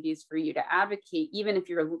opportunities for you to advocate, even if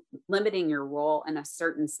you're limiting your role in a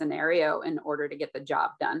certain scenario in order to get the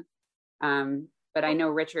job done. But I know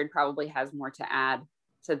Richard probably has more to add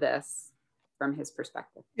to this from his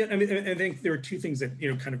perspective. Yeah, I mean, I think there are two things that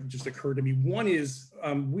kind of just occurred to me. One is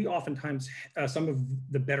we oftentimes some of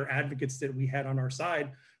the better advocates that we had on our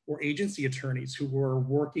side were agency attorneys who were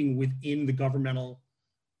working within the governmental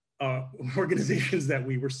organizations that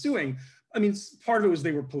we were suing. I mean, part of it was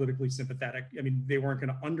they were politically sympathetic. I mean, they weren't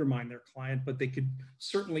going to undermine their client, but they could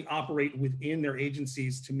certainly operate within their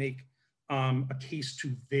agencies to make a case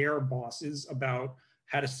to their bosses about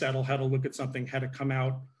how to settle, how to look at something, how to come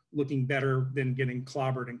out looking better than getting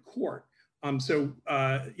clobbered in court.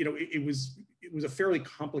 It was a fairly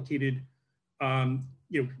complicated, kind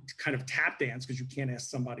of tap dance, because you can't ask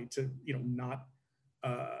somebody to, not,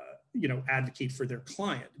 advocate for their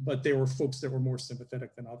client, but there were folks that were more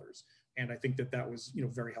sympathetic than others. And I think that was,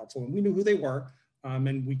 very helpful. And we knew who they were,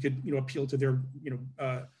 and we could, appeal to their,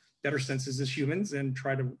 better senses as humans and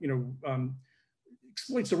try to,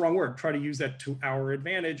 exploit's the wrong word, try to use that to our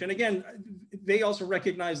advantage. And again, they also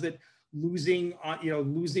recognize that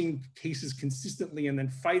losing cases consistently and then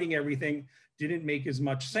fighting everything didn't make as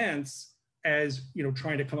much sense as,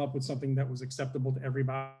 trying to come up with something that was acceptable to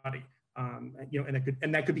everybody,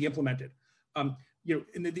 and that could be implemented.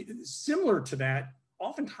 Similar to that,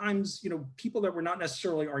 oftentimes, people that were not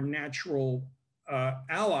necessarily our natural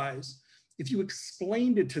allies, if you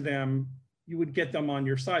explained it to them, you would get them on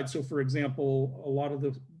your side. So for example, a lot of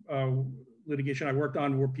the litigation I worked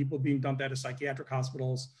on were people being dumped out of psychiatric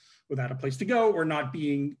hospitals without a place to go or not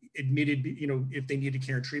being admitted, if they needed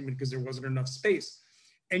care and treatment because there wasn't enough space.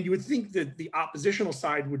 And you would think that the oppositional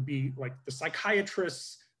side would be like the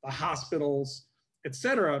psychiatrists, the hospitals, et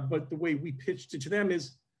cetera. But the way we pitched it to them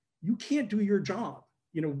is, you can't do your job.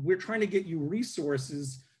 We're trying to get you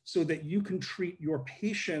resources so that you can treat your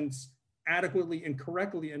patients adequately and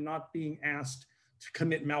correctly and not being asked to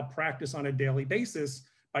commit malpractice on a daily basis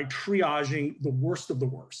by triaging the worst of the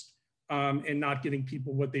worst and not getting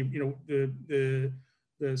people what they, the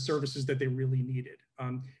services that they really needed.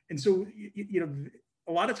 And so,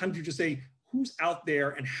 a lot of times you just say, who's out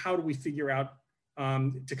there and how do we figure out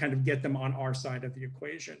to kind of get them on our side of the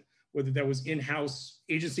equation, whether that was in-house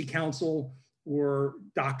agency counsel or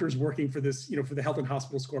doctors working for this, for the Health and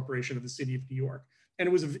Hospitals Corporation of the City of New York. And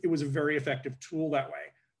it was a very effective tool that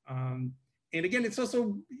way. And again, it's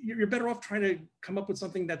also, you're better off trying to come up with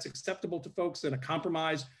something that's acceptable to folks and a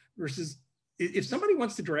compromise versus if somebody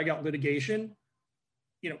wants to drag out litigation,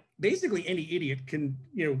 basically any idiot can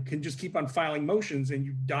just keep on filing motions and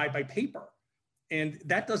you die by paper. And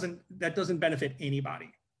that doesn't benefit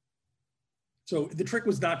anybody. So the trick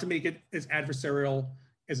was not to make it as adversarial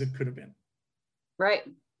as it could have been. Right.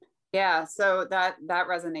 Yeah, so that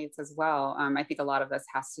resonates as well. I think a lot of this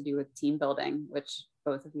has to do with team building, which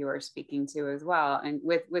both of you are speaking to as well. And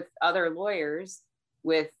with other lawyers,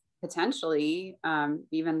 with potentially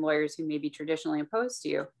even lawyers who may be traditionally opposed to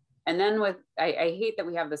you. And then I hate that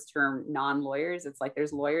we have this term non-lawyers. It's like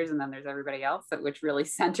there's lawyers and then there's everybody else, which really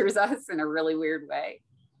centers us in a really weird way.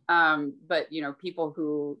 But people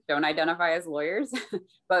who don't identify as lawyers,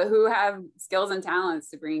 but who have skills and talents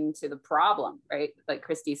to bring to the problem, right? Like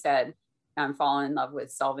Christy said, fallen in love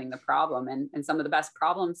with solving the problem. And some of the best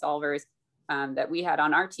problem solvers that we had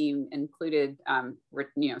on our team included,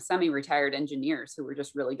 semi-retired engineers who were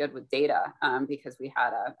just really good with data because we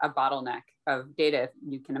had a bottleneck of data.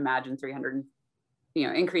 You can imagine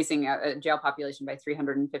increasing a jail population by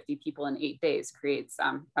 350 people in 8 days creates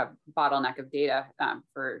a bottleneck of data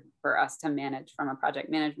for us to manage from a project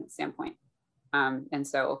management standpoint. And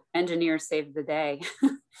so engineers saved the day.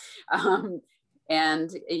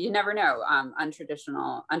 And you never know,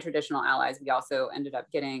 untraditional allies. We also ended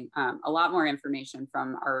up getting a lot more information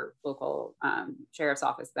from our local sheriff's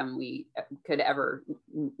office than we could ever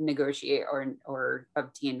negotiate or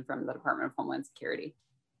obtain from the Department of Homeland Security.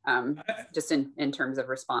 Just in terms of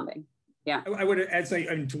responding. Yeah. I would add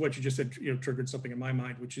something to what you just said, triggered something in my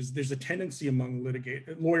mind, which is there's a tendency among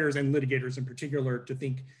lawyers and litigators in particular to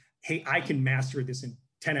think, hey, I can master this in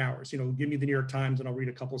 10 hours. Give me the New York Times and I'll read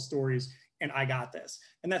a couple of stories and I got this.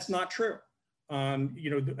 And that's not true. I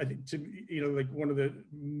think like one of the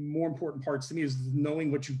more important parts to me is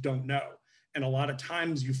knowing what you don't know. And a lot of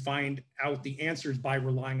times you find out the answers by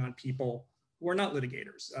relying on people who are not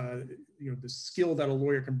litigators. The skill that a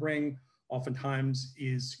lawyer can bring oftentimes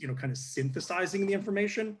is, kind of synthesizing the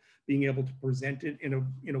information, being able to present it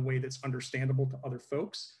in a way that's understandable to other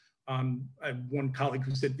folks. I have one colleague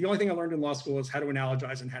who said, the only thing I learned in law school is how to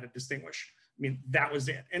analogize and how to distinguish. I mean, that was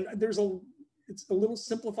it. And it's a little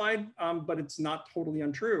simplified, but it's not totally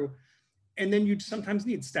untrue. And then you sometimes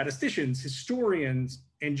need statisticians, historians,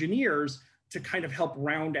 engineers to kind of help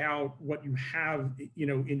round out what you have,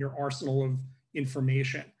 in your arsenal of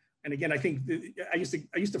information. And again, I think I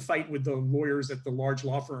used to fight with the lawyers at the large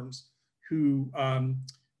law firms who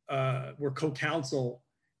were co-counsel,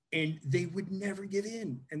 and they would never give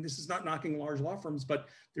in. And this is not knocking large law firms, but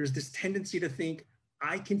there's this tendency to think,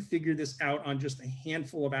 I can figure this out on just a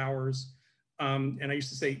handful of hours. And I used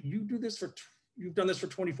to say, you've done this for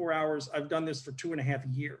 24 hours. I've done this for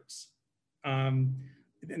 2.5 years.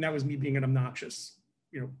 And that was me being an obnoxious,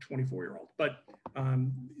 24-year-old. But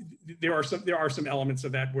there are some elements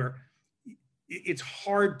of that where it's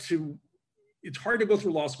hard to go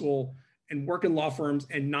through law school and work in law firms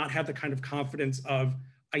and not have the kind of confidence of,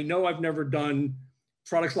 I know I've never done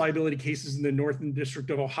products liability cases in the Northern District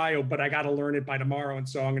of Ohio, but I got to learn it by tomorrow, and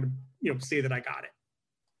so I'm going to say that I got it.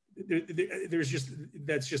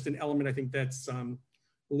 That's just an element I think that's a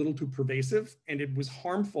little too pervasive, and it was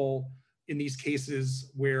harmful in these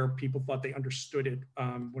cases where people thought they understood it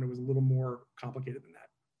when it was a little more complicated than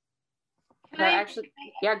that.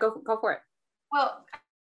 Yeah, go for it. Well,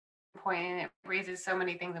 point, and it raises so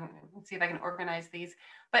many things. Let's see if I can organize these.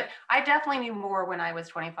 But I definitely knew more when I was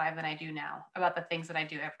 25 than I do now about the things that I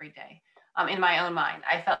do every day. In my own mind,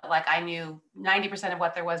 I felt like I knew 90% of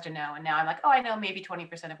what there was to know. And now I'm like, oh, I know maybe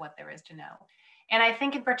 20% of what there is to know. And I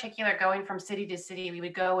think in particular, going from city to city, we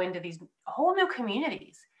would go into these whole new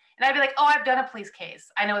communities. And I'd be like, oh, I've done a police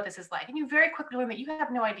case. I know what this is like. And you very quickly learn that you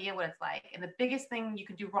have no idea what it's like. And the biggest thing you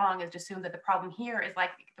can do wrong is to assume that the problem here is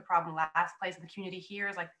like the problem last place, and the community here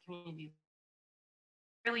is like the community.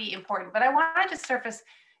 Really important. But I wanted to surface,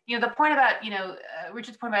 the point about,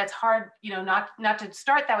 Richard's point about it's hard, not to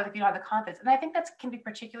start that with if you don't have the confidence. And I think that can be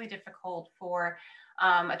particularly difficult for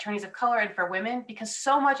attorneys of color and for women, because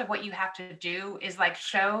so much of what you have to do is like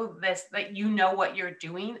show this, that what you're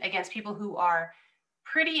doing against people who are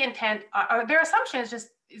pretty intent, or their assumption is just,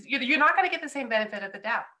 you're not going to get the same benefit of the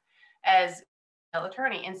doubt as an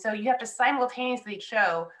attorney. And so you have to simultaneously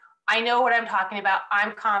show, I know what I'm talking about,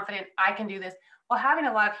 I'm confident, I can do this, while having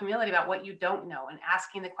a lot of humility about what you don't know and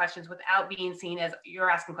asking the questions without being seen as you're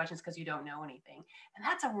asking questions because you don't know anything. And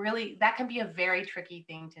that can be a very tricky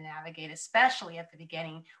thing to navigate, especially at the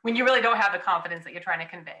beginning when you really don't have the confidence that you're trying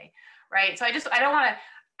to convey, right? So I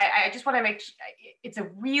I just want to make sure it's a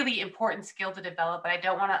really important skill to develop, but I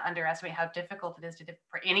don't want to underestimate how difficult it is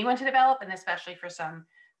for anyone to develop, and especially for some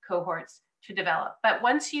cohorts to develop. But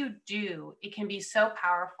once you do, it can be so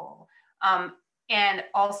powerful, and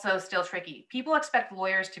also still tricky. People expect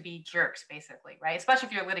lawyers to be jerks, basically, right? Especially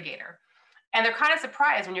if you're a litigator. And they're kind of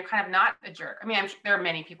surprised when you're kind of not a jerk. I mean, there are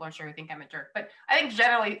many people, I'm sure, who think I'm a jerk, but I think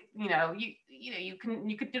generally, you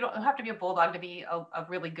don't have to be a bulldog to be a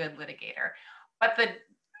really good litigator. But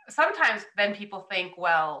sometimes then people think,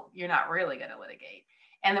 well, you're not really going to litigate.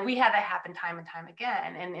 And then we had that happen time and time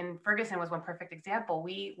again. And Ferguson was one perfect example.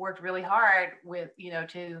 We worked really hard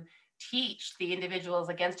to teach the individuals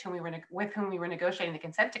with whom we were negotiating the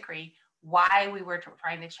consent decree why we were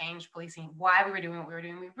trying to change policing, why we were doing what we were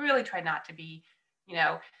doing. We really tried not to be,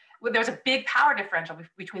 there was a big power differential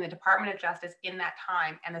between the Department of Justice in that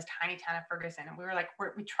time and this tiny town of Ferguson. And we were like,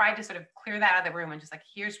 we tried to sort of clear that out of the room and just like,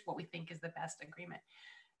 here's what we think is the best agreement.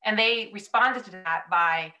 And they responded to that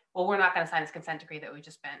by, well, we're not going to sign this consent decree that we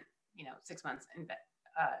just spent, 6 months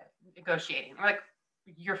negotiating. We're like,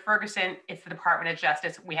 you're Ferguson, it's the Department of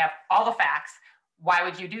Justice. We have all the facts. Why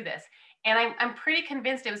would you do this? And I'm pretty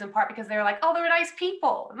convinced it was in part because they were like, oh, they're nice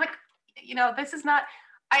people. I'm like, this is not,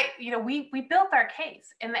 we built our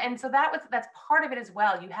case. And so that's part of it as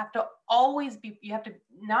well. You have to always be, you have to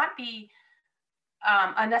not be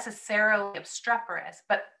unnecessarily obstreperous,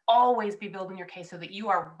 but always be building your case so that you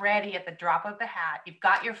are ready at the drop of the hat. You've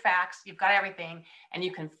got your facts, you've got everything, and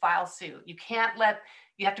you can file suit. You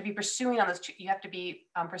have to be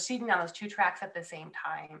proceeding on those two tracks at the same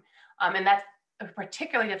time. And that's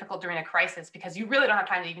particularly difficult during a crisis because you really don't have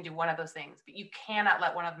time to even do one of those things, but you cannot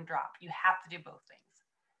let one of them drop. You have to do both things.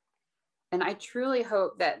 And I truly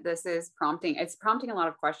hope that this is prompting a lot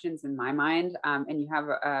of questions in my mind. And you have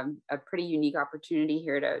a pretty unique opportunity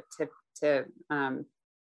here to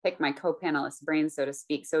pick my co-panelists' brains, so to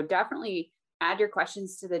speak. So definitely add your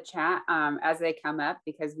questions to the chat as they come up,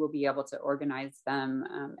 because we'll be able to organize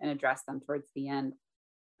them and address them towards the end.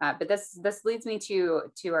 But this leads me to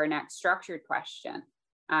our next structured question,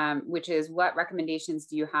 which is, what recommendations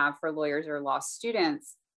do you have for lawyers or law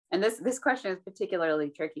students? And this question is particularly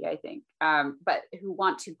tricky, I think, but who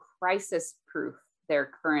want to crisis-proof their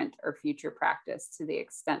current or future practice to the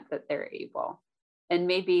extent that they're able. And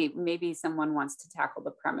maybe someone wants to tackle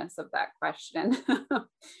the premise of that question.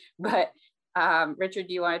 But Richard,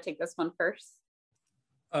 do you want to take this one first?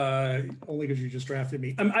 Only because you just drafted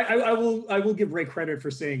me. I will give Ray credit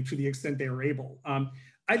for saying to the extent they were able.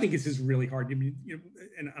 I think this is really hard. I mean,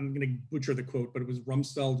 and I'm going to butcher the quote, but it was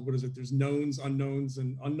Rumsfeld. What is it? There's knowns, unknowns,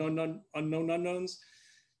 and unknown unknowns.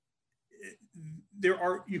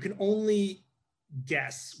 You can only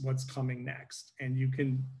guess what's coming next, and you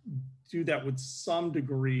can do that with some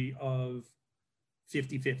degree of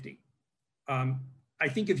 50-50. I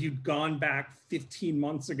think if you'd gone back 15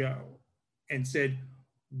 months ago and said,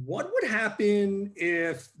 what would happen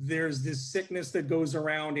if there's this sickness that goes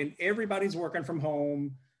around and everybody's working from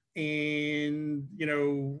home and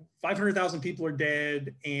 500,000 people are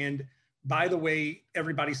dead, and by the way,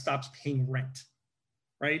 everybody stops paying rent,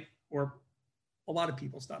 right? Or a lot of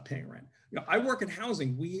people stop paying rent. I work in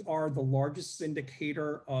housing. We are the largest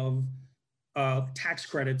syndicator of tax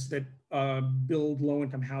credits that build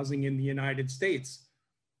low-income housing in the United States.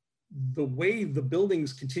 The way the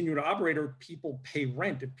buildings continue to operate are people pay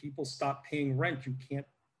rent. If people stop paying rent, you can't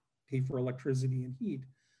pay for electricity and heat,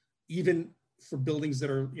 even for buildings that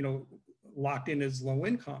are locked in as low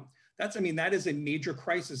income. That is a major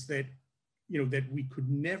crisis that that we could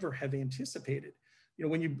never have anticipated.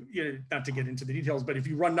 When you not to get into the details, but if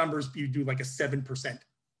you run numbers, you do like a 7%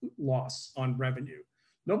 loss on revenue.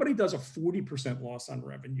 Nobody does a 40% loss on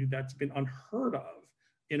revenue. That's been unheard of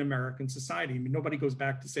in American society. I mean, nobody goes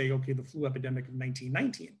back to say, okay, the flu epidemic of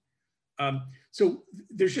 1919. So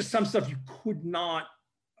there's just some stuff you could not,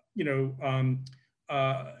 you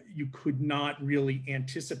could not really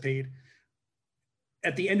anticipate.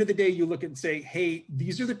 At the end of the day, you look and say, hey,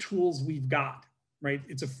 these are the tools we've got, right?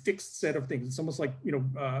 It's a fixed set of things. It's almost like,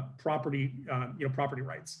 property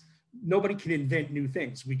rights. Nobody can invent new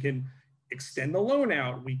things. We can extend the loan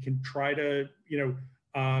out. We can try to,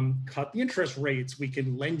 cut the interest rates. We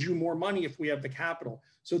can lend you more money if we have the capital.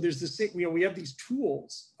 So there's this, we have these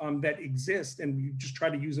tools that exist, and we just try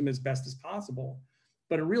to use them as best as possible.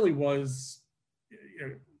 But it really was,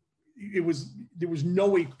 there was no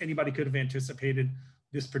way anybody could have anticipated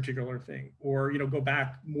this particular thing. Or, go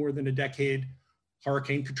back more than a decade,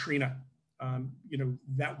 Hurricane Katrina,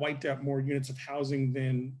 that wiped out more units of housing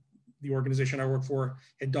than the organization I work for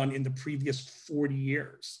had done in the previous 40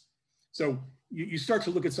 years. So, you start to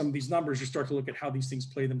look at some of these numbers, you start to look at how these things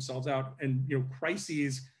play themselves out. And, you know,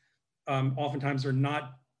 crises oftentimes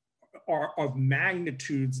are of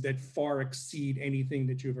magnitudes that far exceed anything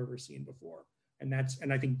that you've ever seen before. And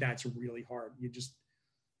I think that's really hard.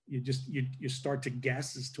 You start to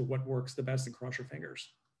guess as to what works the best and cross your fingers.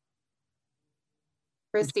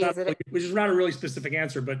 Christy, which is not a really specific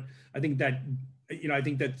answer, but I think that, you know, I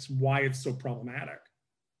think that's why it's so problematic.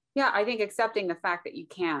 Yeah, I think accepting the fact that you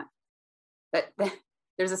can't, that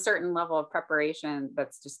there's a certain level of preparation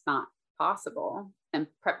that's just not possible, and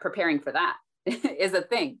preparing for that is a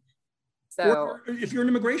thing. So or if you're an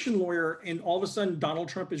immigration lawyer and all of a sudden Donald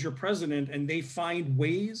Trump is your president and they find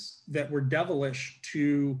ways that were devilish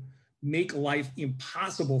to make life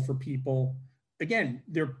impossible for people, again,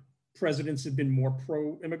 their presidents have been more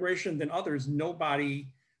pro-immigration than others. Nobody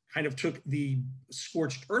kind of took the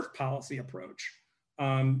scorched earth policy approach,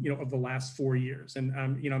 you know, of the last 4 years.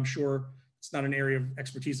 And, you know, I'm sure it's not an area of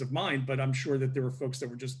expertise of mine, but I'm sure that there were folks that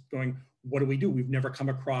were just going, what do we do? We've never come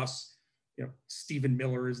across, you know, Stephen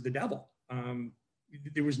Miller as the devil.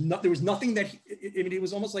 There was nothing that, it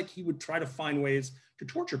was almost like he would try to find ways to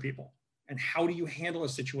torture people. And how do you handle a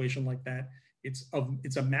situation like that? It's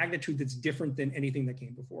a magnitude that's different than anything that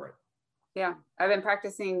came before it. Yeah, I've been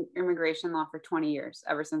practicing immigration law for 20 years,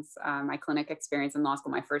 ever since my clinic experience in law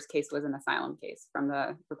school. My first case was an asylum case from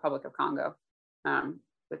the Republic of Congo,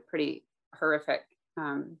 with pretty horrific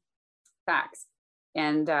facts.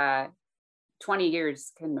 And 20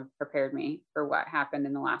 years couldn't have prepared me for what happened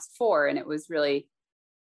in the last 4. And it was really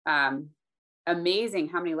amazing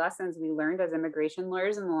how many lessons we learned as immigration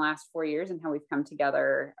lawyers in the last 4 years, and how we've come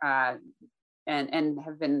together and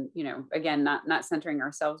have been, you know, again, not centering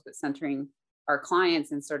ourselves, but centering our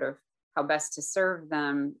clients and sort of how best to serve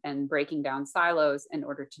them, and breaking down silos in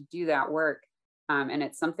order to do that work. And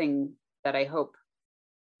it's something that I hope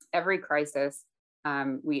every crisis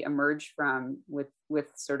we emerge from with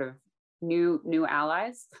sort of new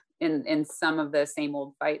allies in some of the same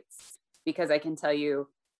old fights. Because I can tell you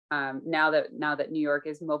now that New York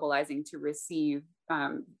is mobilizing to receive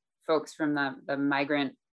folks from the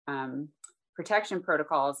migrant protection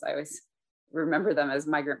protocols, I always remember them as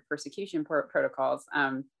migrant persecution protocols.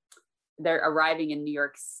 They're arriving in New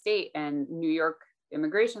York State, and New York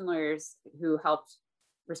immigration lawyers who helped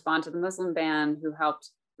respond to the Muslim ban, who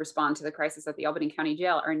helped respond to the crisis at the Albany County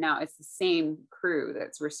Jail, are now, it's the same crew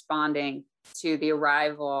that's responding to the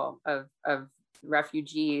arrival of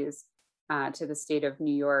refugees to the state of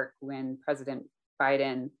New York when President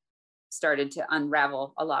Biden started to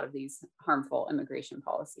unravel a lot of these harmful immigration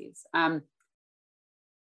policies.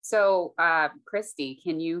 So Christy,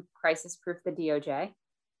 can you crisis proof the DOJ?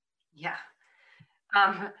 Yeah,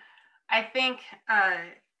 I think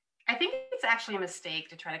it's actually a mistake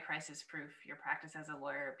to try to crisis proof your practice as a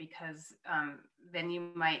lawyer, because then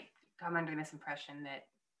you might come under the misimpression that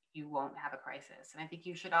you won't have a crisis. And I think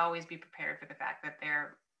you should always be prepared for the fact that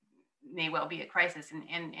there may well be a crisis,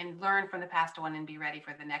 and learn from the past one and be ready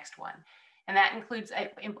for the next one. And that includes,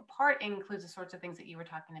 in part, includes the sorts of things that you were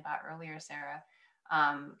talking about earlier, Sarah.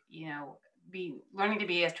 You know, learning to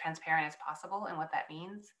be as transparent as possible and what that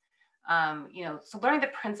means. You know, so learning the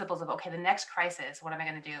principles of, okay, the next crisis, what am I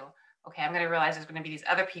going to do? Okay, I'm going to realize there's going to be these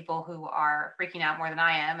other people who are freaking out more than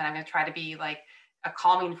I am, and I'm going to try to be like a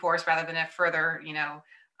calming force rather than a further,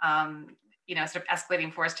 sort of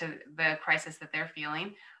escalating force to the crisis that they're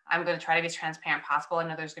feeling. I'm going to try to be as transparent as possible. I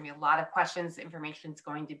know there's going to be a lot of questions. Information is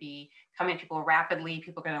going to be coming to people rapidly.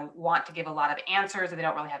 People are going to want to give a lot of answers that they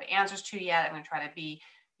don't really have answers to yet. I'm going to try to be,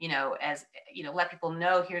 let people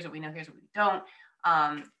know, here's what we know, here's what we don't,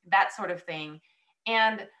 that sort of thing.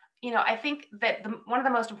 And, I think that one of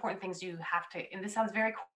the most important things you have to, and this sounds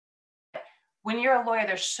very cool, when you're a lawyer,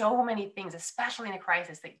 there's so many things, especially in a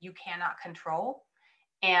crisis, that you cannot control.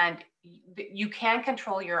 And you can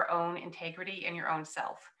control your own integrity and your own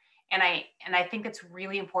self. And I think it's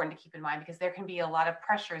really important to keep in mind, because there can be a lot of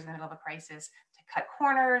pressures in the middle of a crisis to cut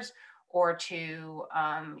corners, or to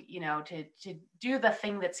do the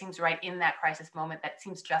thing that seems right in that crisis moment, that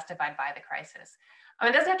seems justified by the crisis. I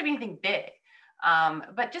mean, it doesn't have to be anything big,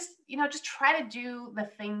 but just try to do the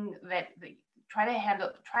thing that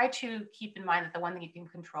try to keep in mind that the one thing you can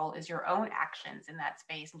control is your own actions in that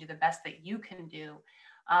space, and do the best that you can do.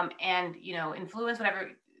 And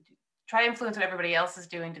try to influence what everybody else is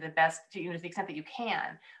doing to the extent that you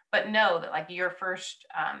can, but know that like your first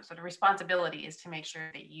sort of responsibility is to make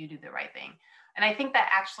sure that you do the right thing. And I think that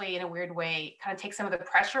actually, in a weird way, kind of takes some of the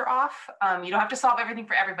pressure off. You don't have to solve everything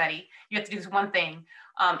for everybody. You have to do this one thing,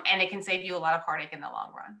 and it can save you a lot of heartache in the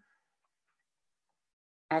long run.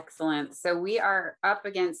 Excellent. So we are up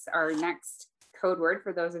against our next code word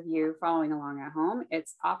for those of you following along at home.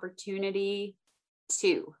 It's opportunity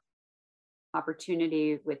 2.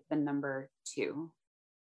 Opportunity with the number 2.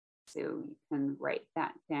 So you can write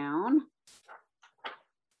that down.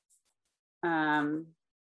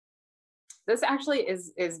 This actually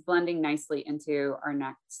is blending nicely into our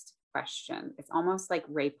next question. It's almost like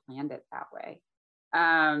Ray planned it that way.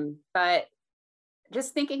 But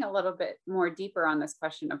just thinking a little bit more deeper on this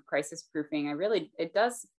question of crisis proofing, it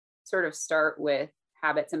does sort of start with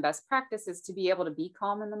habits and best practices to be able to be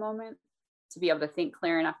calm in the moment, to be able to think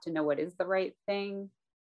clear enough to know what is the right thing.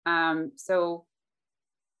 So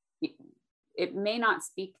it may not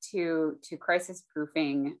speak to crisis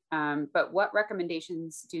proofing, but what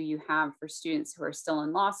recommendations do you have for students who are still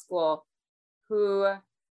in law school,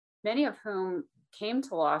 many of whom came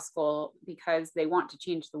to law school because they want to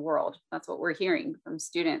change the world? That's what we're hearing from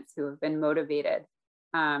students who have been motivated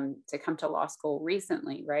to come to law school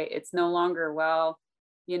recently, right? It's no longer, well,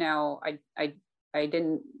 you know, I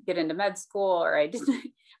didn't get into med school, or I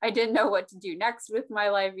didn't know what to do next with my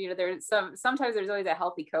life. You know, sometimes there's always a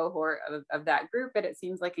healthy cohort of that group, but it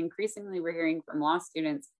seems like increasingly we're hearing from law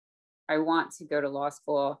students, I want to go to law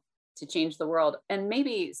school to change the world. And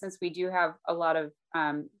maybe since we do have a lot of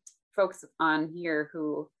folks on here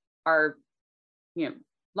who are, you know,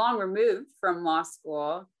 long removed from law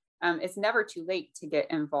school, it's never too late to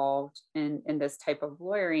get involved in this type of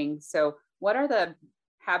lawyering. So what are the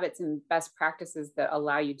habits and best practices that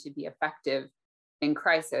allow you to be effective in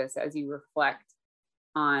crisis as you reflect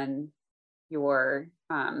on your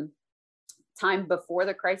time before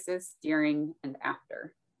the crisis, during, and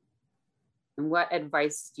after? And what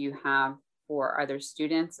advice do you have for either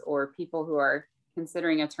students or people who are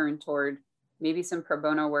considering a turn toward maybe some pro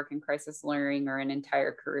bono work in crisis lawyering or an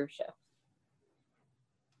entire career shift?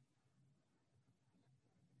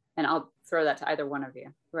 And I'll throw that to either one of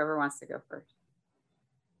you, whoever wants to go first.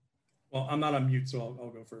 Well, I'm not on mute, so I'll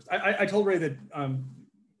go first. I told Ray that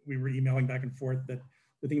we were emailing back and forth that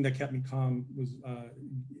the thing that kept me calm was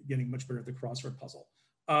getting much better at the crossword puzzle.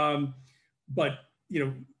 But, you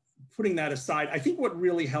know, putting that aside, I think what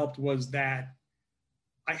really helped was that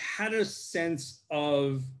I had a sense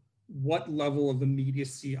of what level of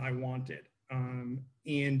immediacy I wanted,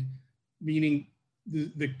 and meaning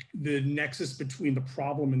the nexus between the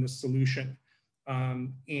problem and the solution.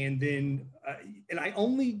 And then, and I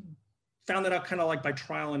only found that out kind of like by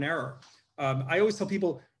trial and error. I always tell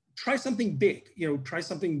people, try something big, you know, try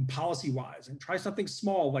something policy-wise, and try something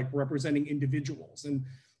small, like representing individuals, and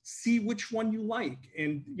see which one you like.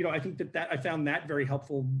 And, you know, I think that I found that very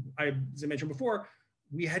helpful. As I mentioned before,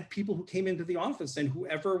 we had people who came into the office, and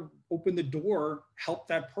whoever opened the door helped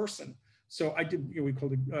that person. So I did, you know, we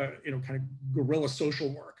called it, you know, kind of guerrilla social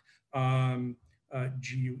work,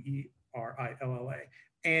 GUERILLA.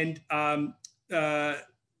 And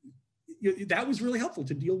that was really helpful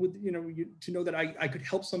to deal with, you know, to know that I could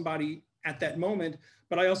help somebody at that moment,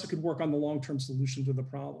 but I also could work on the long-term solution to the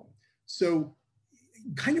problem. So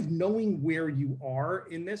kind of knowing where you are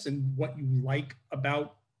in this and what you like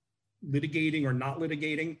about litigating or not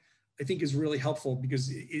litigating, I think is really helpful, because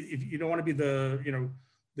if you don't want to be the, you know,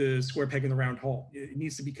 the square peg in the round hole, it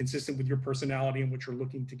needs to be consistent with your personality and what you're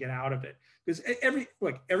looking to get out of it. Because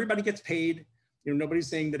everybody gets paid. You know, nobody's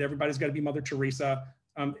saying that everybody's got to be Mother Teresa.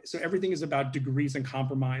 So everything is about degrees and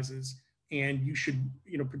compromises. And you should,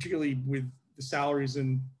 you know, particularly with the salaries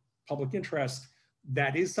and public interest,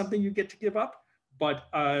 that is something you get to give up. But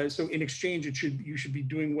so in exchange, you should be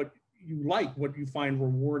doing what you like, what you find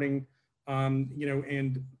rewarding, you know,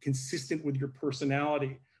 and consistent with your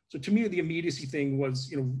personality. So to me, the immediacy thing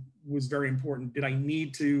was, you know, was very important. Did I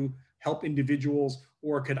need to help individuals,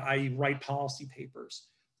 or could I write policy papers?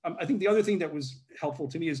 I think the other thing that was helpful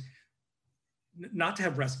to me is not to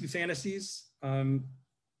have rescue fantasies.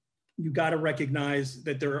 You got to recognize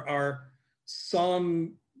that there are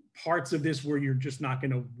some parts of this where you're just not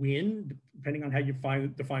going to win, depending on how you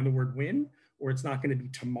define the word win, or it's not going to be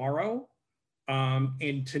tomorrow.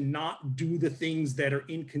 And to not do the things that are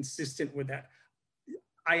inconsistent with that.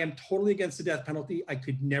 I am totally against the death penalty. I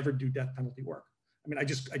could never do death penalty work. I mean, I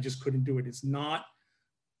just couldn't do it. It's not,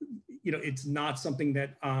 you know, it's not something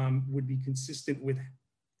that would be consistent with,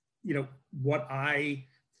 you know, what I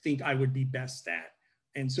think I would be best at.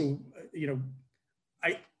 And so, you know,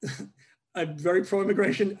 I'm very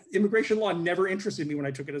pro-immigration. Immigration law never interested me when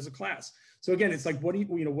I took it as a class. So again, it's like, what do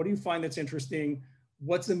you find that's interesting?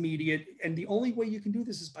 What's immediate? And the only way you can do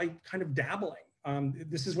this is by kind of dabbling.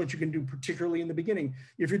 This is what you can do, particularly in the beginning.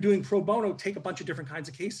 If you're doing pro bono, take a bunch of different kinds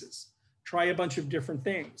of cases. Try a bunch of different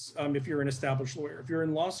things if you're an established lawyer. If you're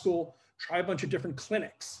in law school, try a bunch of different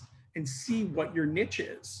clinics. and see what your niche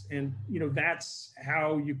is. And, that's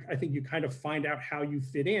how I think you kind of find out how you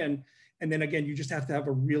fit in. And then again, you just have to have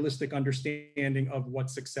a realistic understanding of what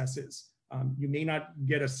success is. You may not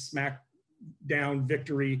get a smack down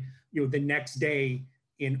victory, the next day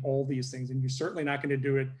in all these things. And you're certainly not going to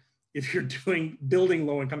do it if you're building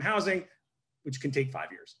low-income housing, which can take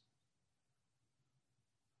 5 years.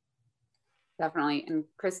 Definitely. And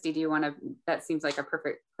Christy, that seems like a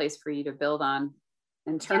perfect place for you to build on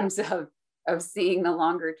in terms of seeing the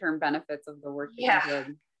longer term benefits of the work that you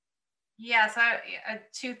did. Yeah, so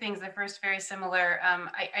two things. The first, very similar.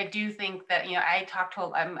 I do think that,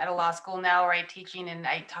 I'm at a law school now where I'm teaching, and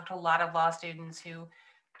I talk to a lot of law students who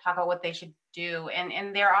talk about what they should do.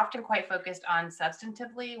 And they're often quite focused on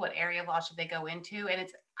substantively, what area of law should they go into. And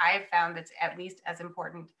I've found it's at least as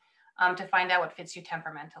important to find out what fits you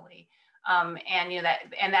temperamentally. In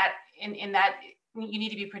that you need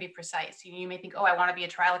to be pretty precise. You may think, oh, I want to be a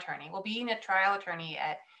trial attorney. Well, being a trial attorney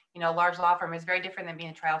at a large law firm is very different than being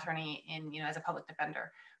a trial attorney as a public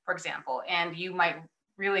defender, for example. And you might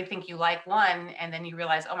really think you like one, and then you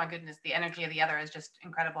realize, oh my goodness, the energy of the other is just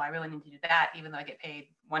incredible. I really need to do that, even though I get paid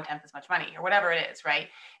 1/10 as much money or whatever it is, right?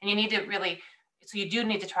 And you need to really, so you do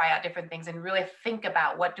need to try out different things and really think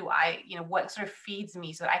about what sort of feeds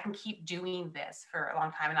me so that I can keep doing this for a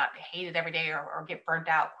long time and not hate it every day or get burnt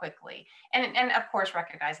out quickly. And of course,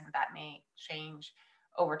 recognizing that may change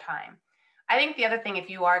over time. I think the other thing, if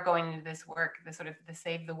you are going into this work, the sort of the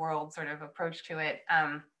save the world sort of approach to it,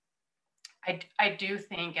 I do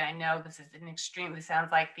think, and I know this is this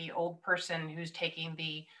sounds like the old person who's taking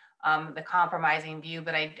the compromising view,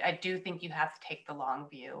 but I do think you have to take the long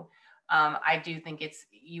view. I do think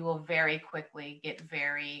you will very quickly get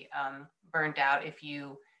very burned out if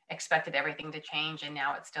you expected everything to change and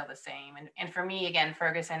now it's still the same. And for me, again,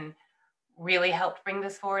 Ferguson really helped bring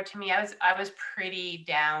this forward to me. I was pretty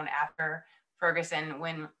down after Ferguson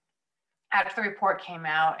after the report came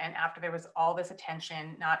out and after there was all this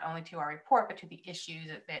attention, not only to our report, but to the issues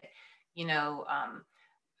that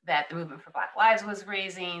that the movement for Black Lives was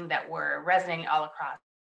raising, that were resonating all across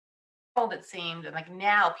the world, it seemed. And like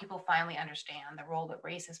now people finally understand the role that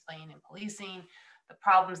race is playing in policing, the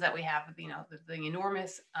problems that we have, the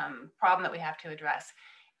enormous problem that we have to address.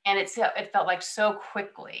 And it felt like so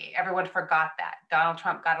quickly, everyone forgot that Donald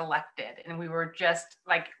Trump got elected and we were just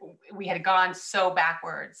like, we had gone so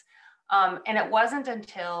backwards. And it wasn't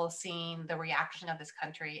until seeing the reaction of this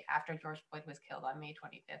country after George Floyd was killed on May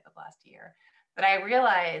 25th of last year that I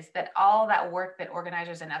realized that all that work that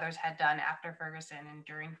organizers and others had done after Ferguson and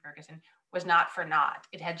during Ferguson was not for naught.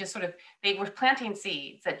 It had just they were planting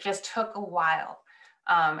seeds that just took a while.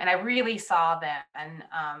 And I really saw them, and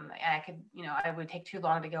I would take too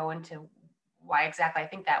long to go into why exactly I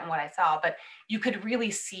think that and what I saw, but you could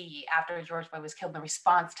really see after George Floyd was killed, the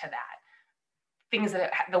response to that,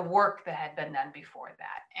 the work that had been done before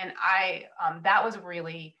that. And that was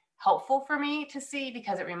really helpful for me to see,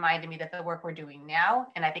 because it reminded me that the work we're doing now,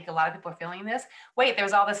 and I think a lot of people are feeling this, wait, there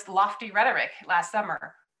was all this lofty rhetoric last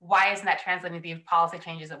summer. Why isn't that translating to the policy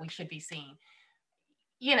changes that we should be seeing?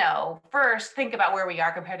 First think about where we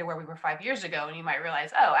are compared to where we were 5 years ago. And you might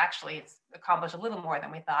realize, oh, actually it's accomplished a little more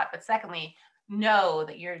than we thought. But secondly, know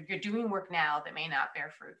that you're doing work now that may not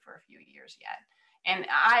bear fruit for a few years yet. And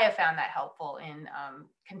I have found that helpful in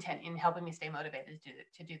helping me stay motivated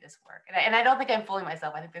to do this work. And I don't think I'm fooling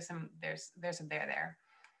myself. I think there's some there.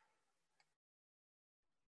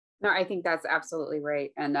 No, I think that's absolutely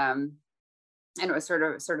right. And it was sort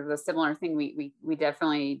of the similar thing we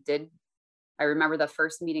definitely did. I remember the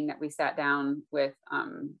first meeting that we sat down with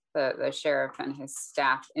the sheriff and his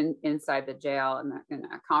staff inside the jail in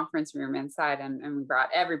a conference room inside, and we brought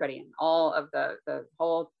everybody in, all of the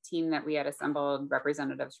whole team that we had assembled,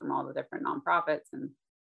 representatives from all the different nonprofits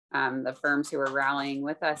and the firms who were rallying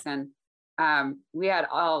with us. And we had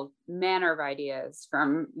all manner of ideas,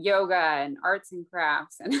 from yoga and arts and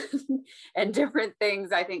crafts and and different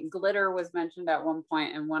things. I think glitter was mentioned at one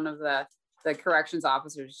point, and one of the corrections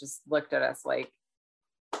officers just looked at us like,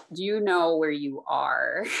 do you know where you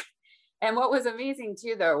are? And what was amazing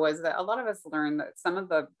too, though, was that a lot of us learned that some of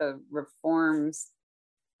the reforms,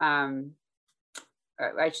 I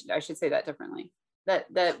should say that differently, that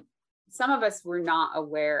some of us were not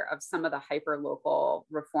aware of some of the hyper local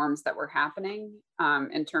reforms that were happening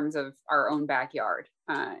in terms of our own backyard,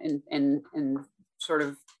 and sort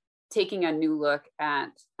of taking a new look at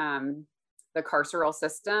the carceral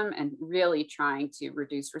system and really trying to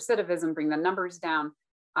reduce recidivism, bring the numbers down.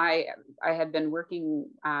 I had been working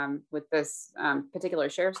with this particular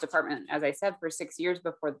sheriff's department, as I said, for 6 years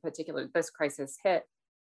before this crisis hit.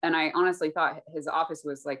 And I honestly thought his office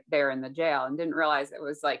was like there in the jail, and didn't realize it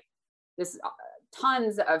was like this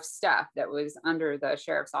tons of stuff that was under the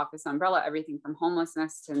sheriff's office umbrella, everything from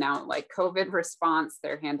homelessness to now like COVID response.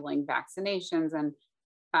 They're handling vaccinations and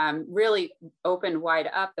really opened wide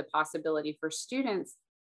up the possibility for students.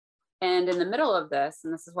 And in the middle of this,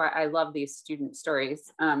 and this is why I love these student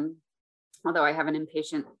stories, although I have an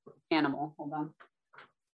impatient animal, hold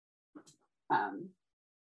on.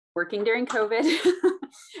 Working during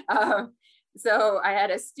COVID. So I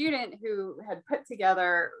had a student who had put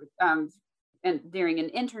together, and during an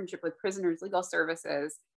internship with Prisoners Legal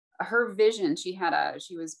Services, her vision, she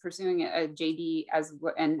was pursuing a JD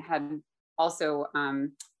and had also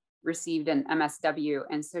received an MSW.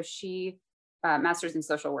 And so she, Master's in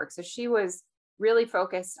Social Work. So she was really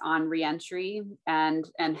focused on reentry and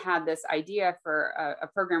had this idea for a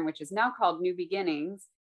program which is now called New Beginnings,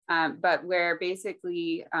 but where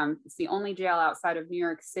basically it's the only jail outside of New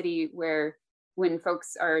York City where when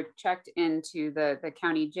folks are checked into the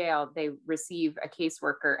county jail, they receive a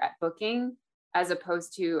caseworker at booking as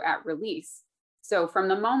opposed to at release. So from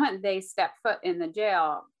the moment they step foot in the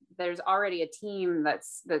jail, there's already a team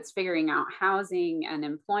that's figuring out housing and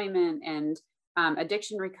employment and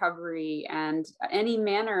addiction recovery and any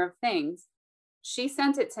manner of things. She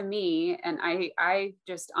sent it to me, and I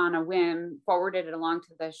just on a whim forwarded it along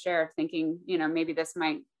to the sheriff thinking, maybe this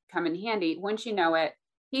might come in handy. Wouldn't you know it,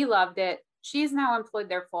 he loved it. She's now employed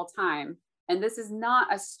there full time. And this is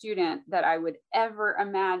not a student that I would ever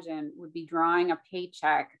imagine would be drawing a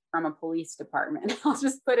paycheck from a police department. I'll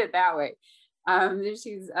just put it that way.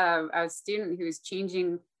 She's a student who's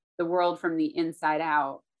changing the world from the inside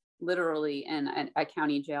out, literally in a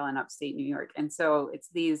county jail in upstate New York. And so it's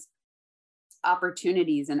these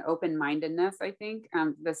opportunities and open-mindedness, I think,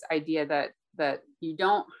 this idea that you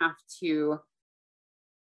don't have to.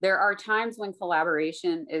 There are times when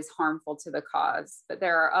collaboration is harmful to the cause, but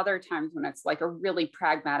there are other times when it's like a really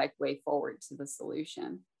pragmatic way forward to the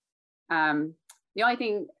solution. The only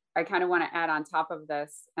thing I kind of want to add on top of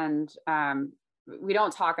this, and we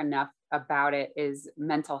don't talk enough about it, is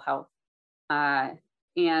mental health.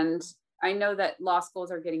 And I know that law schools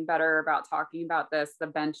are getting better about talking about this. The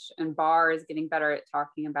bench and bar is getting better at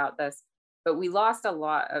talking about this, but we lost a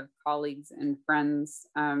lot of colleagues and friends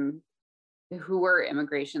who were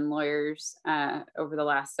immigration lawyers over the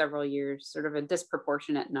last several years, sort of a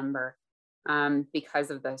disproportionate number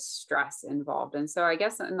because of the stress involved. And so I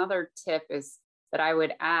guess another tip is that I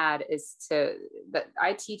would add is that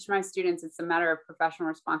I teach my students, it's a matter of professional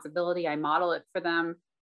responsibility. I model it for them.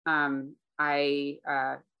 I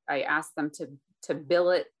ask them to bill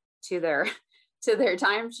it to their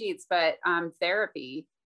timesheets, but therapy,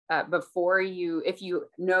 if you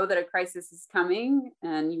know that a crisis is coming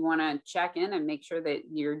and you want to check in and make sure that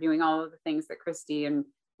you're doing all of the things that Christy and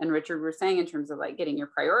Richard were saying in terms of like getting your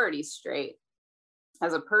priorities straight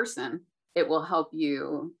as a person, it will help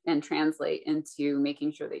you and translate into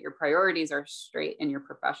making sure that your priorities are straight in your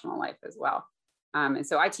professional life as well. And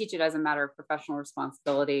so I teach it as a matter of professional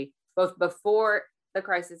responsibility, both before the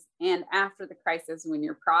crisis and after the crisis, when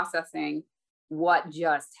you're processing what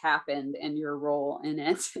just happened and your role in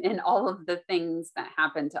it and all of the things that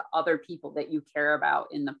happen to other people that you care about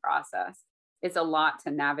in the process. It's a lot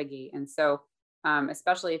to navigate. And so,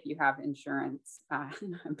 especially if you have insurance,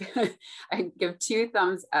 I give 2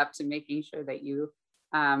 thumbs up to making sure that you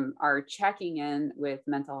are checking in with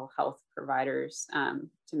mental health providers to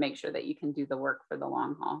make sure that you can do the work for the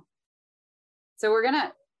long haul. So we're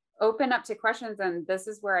gonna open up to questions, and this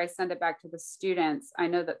is where I send it back to the students. I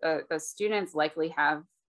know that the students likely have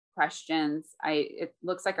questions. It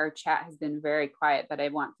looks like our chat has been very quiet, but I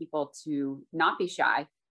want people to not be shy.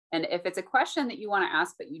 And if it's a question that you want to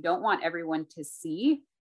ask, but you don't want everyone to see,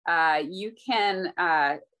 you can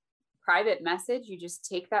private message. You just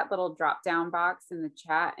take that little drop-down box in the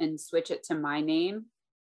chat and switch it to my name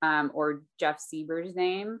or Jeff Sieber's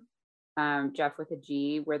name. Jeff with a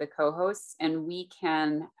G, we're the co-hosts, and we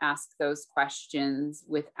can ask those questions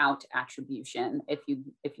without attribution if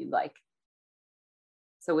you'd like.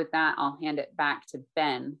 So with that, I'll hand it back to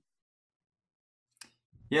Ben.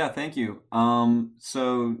 Yeah, thank you.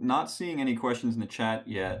 So not seeing any questions in the chat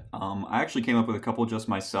yet. I actually came up with a couple just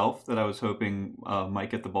myself that I was hoping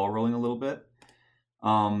might get the ball rolling a little bit.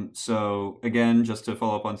 So again, just to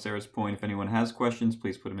follow up on Sarah's point, if anyone has questions,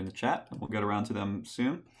 please put them in the chat and we'll get around to them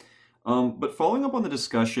soon. But following up on the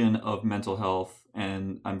discussion of mental health,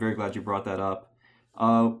 and I'm very glad you brought that up.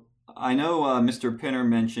 I know Mr. Pinner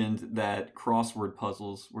mentioned that crossword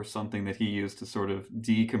puzzles were something that he used to sort of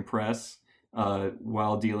decompress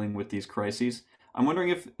while dealing with these crises. I'm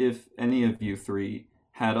wondering if any of you three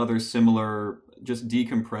had other similar just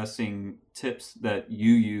decompressing tips that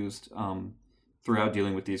you used throughout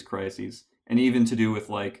dealing with these crises, and even to do with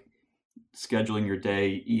like scheduling your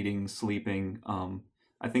day, eating, sleeping.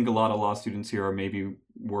 I think a lot of law students here are maybe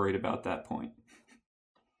worried about that point.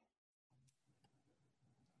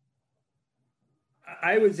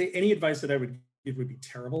 I would say any advice that I would give would be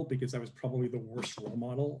terrible, because I was probably the worst role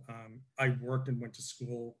model. I worked and went to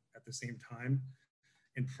school at the same time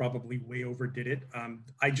and probably way overdid it.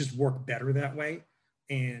 I just work better that way.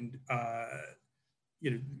 And,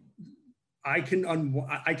 you know, I can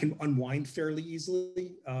unwind fairly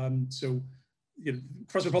easily. So, you know,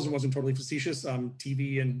 CrossWord Puzzle wasn't totally facetious.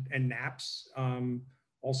 TV and naps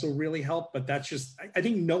also really help, but that's just, I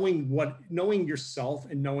think knowing yourself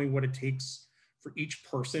and knowing what it takes for each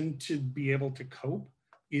person to be able to cope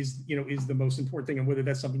is the most important thing. And whether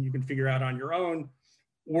that's something you can figure out on your own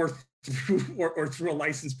or through a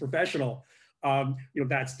licensed professional,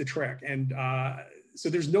 that's the trick. And so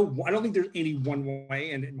I don't think there's any one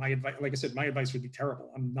way. And my advice, like I said, my advice would be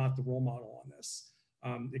terrible. I'm not the role model on this,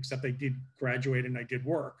 except I did graduate and I did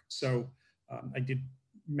work. So I did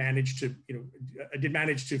manage to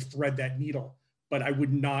thread that needle, but I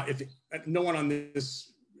would not, no one on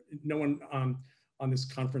this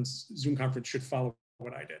conference, Zoom conference, should follow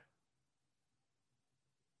what I did.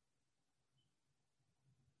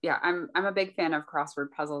 Yeah, I'm a big fan of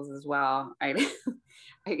crossword puzzles as well. I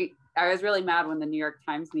was really mad when the New York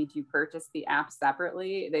Times made you purchase the app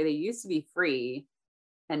separately. They used to be free,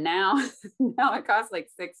 and now it costs like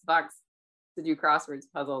 $6 to do crosswords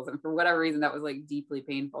puzzles. And for whatever reason, that was like deeply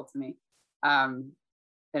painful to me. And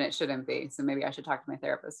it shouldn't be. So maybe I should talk to my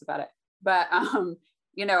therapist about it. But I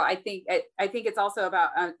think it's also about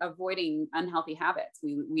avoiding unhealthy habits.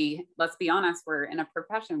 We let's be honest, we're in a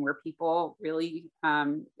profession where people really,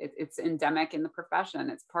 it's endemic in the profession.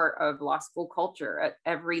 It's part of law school culture. At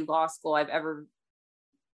every law school I've ever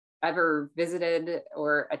visited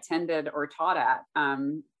or attended or taught at,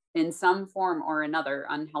 in some form or another,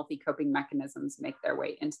 unhealthy coping mechanisms make their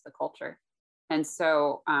way into the culture. And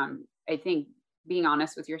so I think being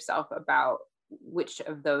honest with yourself about which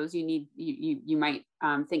of those you might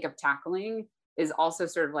think of tackling is also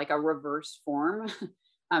sort of like a reverse form,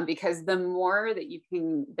 because the more that you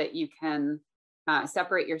can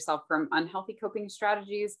separate yourself from unhealthy coping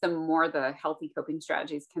strategies, the more the healthy coping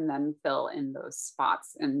strategies can then fill in those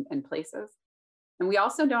spots and places. And we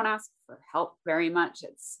also don't ask for help very much.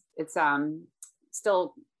 It's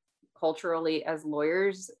still culturally, as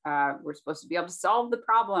lawyers, we're supposed to be able to solve the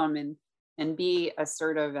problem and be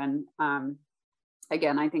assertive. And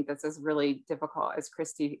again, I think this is really difficult, as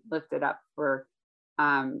Christy lifted up, for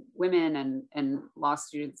women and law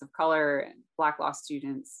students of color and Black law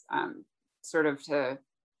students, sort of to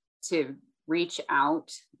reach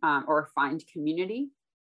out or find community.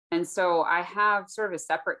 And so I have sort of a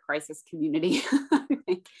separate crisis community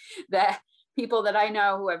that people that I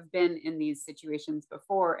know who have been in these situations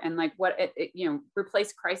before, and like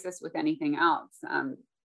replace crisis with anything else,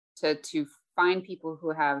 to find people who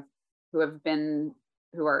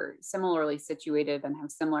are similarly situated and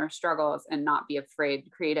have similar struggles, and not be afraid to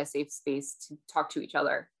create a safe space to talk to each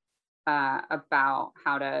other about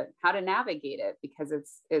how to navigate it, because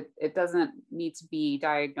it doesn't need to be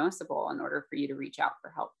diagnosable in order for you to reach out for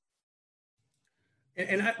help.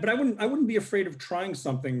 But I wouldn't be afraid of trying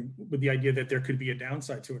something with the idea that there could be a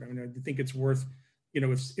downside to it. I mean, I think it's worth,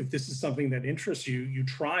 if this is something that interests you, you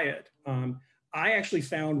try it. I actually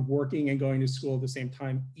found working and going to school at the same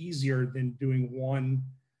time easier than doing one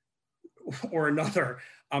or another.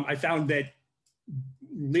 I found that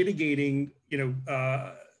litigating,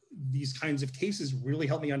 these kinds of cases really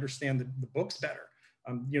helped me understand the books better.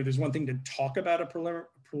 There's one thing to talk about a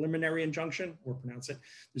preliminary injunction, or pronounce it.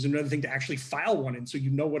 There's another thing to actually file one, and so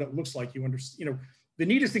you know what it looks like. You understand. The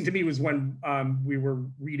neatest thing to me was when we were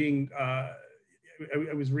reading. I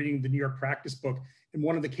was reading the New York practice book, and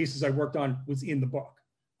one of the cases I worked on was in the book,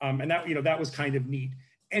 and that was kind of neat.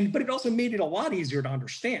 But it also made it a lot easier to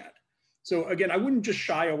understand. So again, I wouldn't just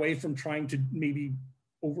shy away from trying to maybe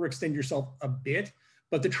overextend yourself a bit,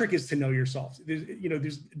 but the trick is to know yourself. There's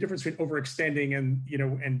a difference between overextending and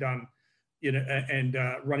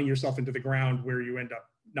running yourself into the ground, where you end up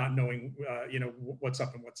not knowing what's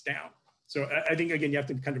up and what's down. So I think, again, you have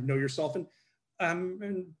to kind of know yourself,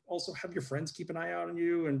 and also have your friends keep an eye out on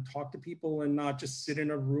you and talk to people, and not just sit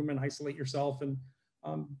in a room and isolate yourself. And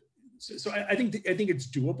so I think it's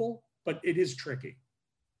doable, but it is tricky.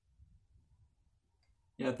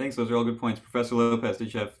 Yeah, thanks. Those are all good points. Professor Lopez,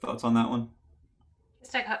 did you have thoughts on that one?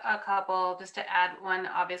 Just a couple, just to add one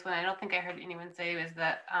obvious one I don't think I heard anyone say, is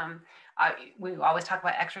that we always talk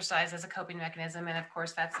about exercise as a coping mechanism. And of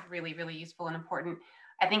course, that's really, really useful and important.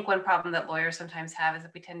 I think one problem that lawyers sometimes have is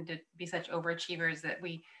that we tend to be such overachievers that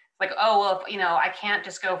we like, oh, well, if, I can't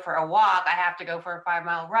just go for a walk, I have to go for a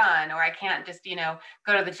 5-mile run, or I can't just,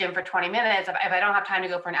 go to the gym for 20 minutes. If I don't have time to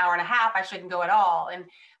go for an hour and a half, I shouldn't go at all. And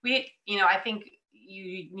I think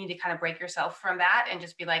you need to kind of break yourself from that and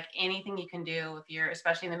just be like, anything you can do if you're,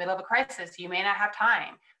 especially in the middle of a crisis, you may not have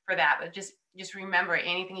time for that, but just remember,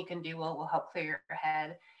 anything you can do will help clear your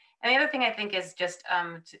head. And the other thing I think is just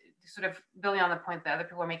to sort of building on the point that other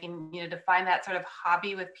people are making, to find that sort of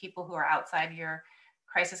hobby with people who are outside your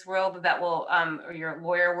crisis world that will, or your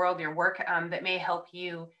lawyer world, your work, that may help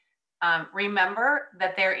you remember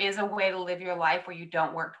that there is a way to live your life where you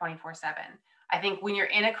don't work 24/7. I think when you're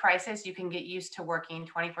in a crisis, you can get used to working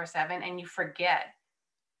 24/7 and you forget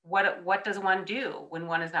what does one do when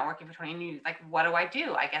one is not working for 20 years? Like, what do I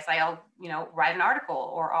do? I guess I'll, write an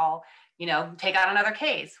article, or I'll, take out another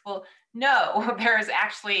case. Well, no, there's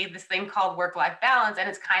actually this thing called work-life balance, and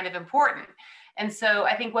it's kind of important. And so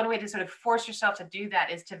I think one way to sort of force yourself to do that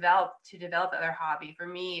is to develop other hobby. For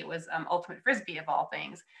me, it was ultimate Frisbee, of all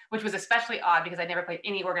things, which was especially odd because I never played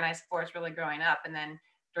any organized sports really growing up. And then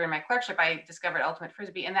during my clerkship, I discovered ultimate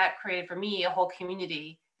Frisbee, and that created for me a whole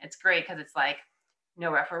community. It's great because it's like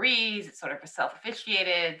no referees, it's sort of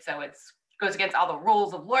self-officiated, so it goes against all the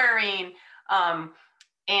rules of lawyering.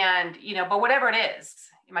 But whatever it is,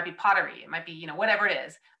 it might be pottery, it might be, whatever it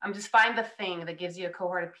is, just find the thing that gives you a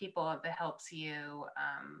cohort of people that helps you,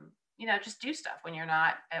 just do stuff when you're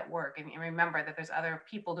not at work. And remember that there's other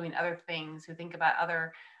people doing other things who think about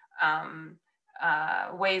other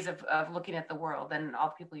ways of looking at the world than all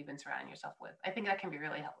the people you've been surrounding yourself with. I think that can be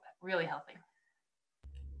really healthy.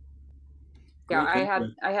 Yeah,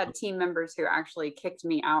 I had team members who actually kicked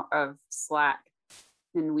me out of Slack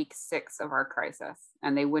in week 6 of our crisis,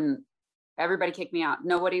 and everybody kicked me out.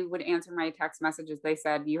 Nobody would answer my text messages. They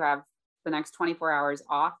said, you have the next 24 hours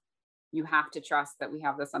off. You have to trust that we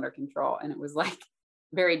have this under control. And it was like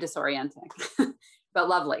very disorienting, but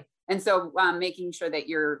lovely. And so making sure that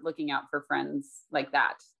you're looking out for friends like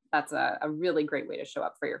that, that's a really great way to show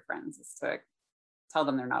up for your friends, is to tell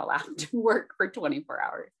them they're not allowed to work for 24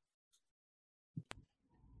 hours.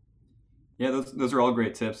 Yeah, those are all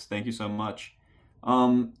great tips. Thank you so much.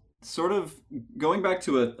 Sort of going back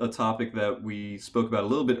to a topic that we spoke about a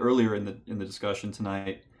little bit earlier in the discussion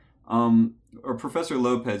tonight, or Professor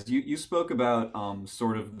Lopez, you spoke about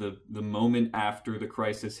sort of the moment after the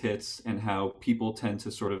crisis hits and how people tend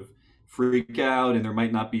to sort of freak out, and there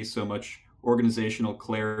might not be so much organizational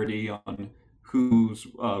clarity on whose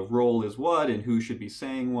role is what and who should be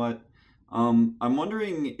saying what. I'm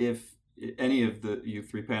wondering if any of you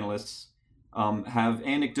 3 panelists have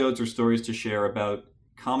anecdotes or stories to share about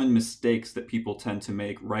common mistakes that people tend to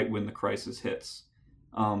make right when the crisis hits.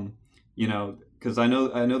 Because I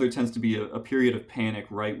know there tends to be a period of panic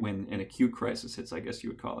right when an acute crisis hits, I guess you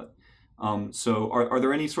would call it. So are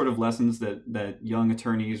there any sort of lessons that young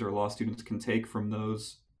attorneys or law students can take from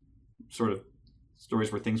those sort of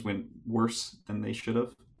stories where things went worse than they should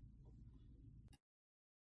have?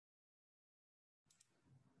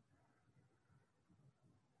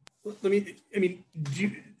 Let me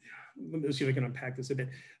see if I can unpack this a bit.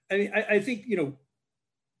 I think,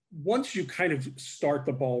 once you kind of start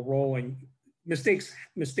the ball rolling, mistakes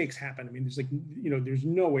happen. There's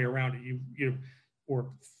no way around it.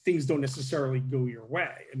 Or things don't necessarily go your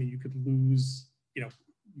way. You could lose, and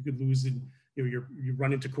you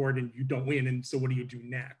run into court and you don't win. And so what do you do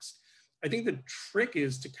next? I think the trick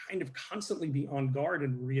is to kind of constantly be on guard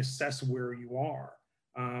and reassess where you are.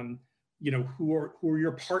 Who are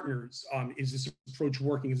your partners? Is this approach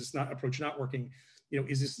working? Is this approach not working?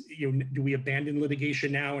 Is this, do we abandon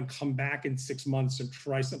litigation now and come back in 6 months and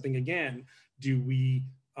try something again? Do we,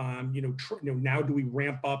 now do we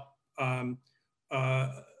ramp up, kind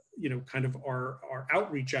of our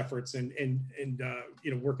outreach efforts and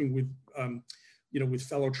working with, with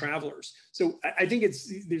fellow travelers? So I think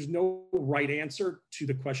there's no right answer to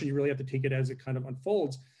the question. You really have to take it as it kind of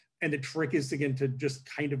unfolds. And the trick is, again, to just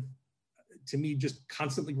kind of, to me, just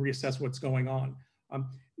constantly reassess what's going on.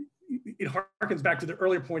 It harkens back to the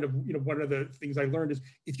earlier point of, one of the things I learned is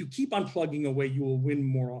if you keep on plugging away, you will win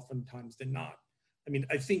more oftentimes than not.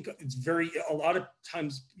 I think it's a lot of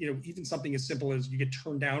times, even something as simple as you get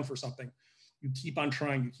turned down for something, you keep on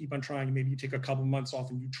trying, and maybe you take a couple months off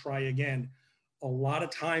and you try again. A lot of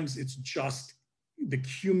times it's just the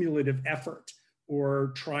cumulative effort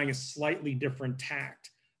or trying a slightly different tact.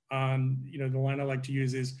 The line I like to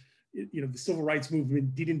use is, the civil rights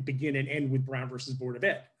movement didn't begin and end with Brown versus Board of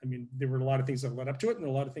Ed. There were a lot of things that led up to it and a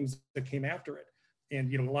lot of things that came after it.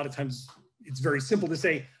 And, a lot of times it's very simple to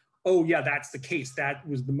say, oh yeah, that's the case. That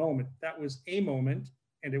was the moment. That was a moment.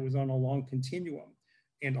 and it was on a long continuum.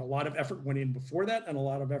 And a lot of effort went in before that, and a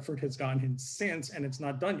lot of effort has gone in since, and it's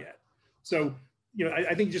not done yet. So,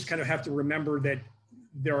 I think you just kind of have to remember that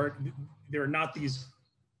there are not these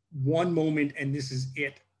one moment and this is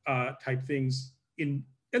it type things and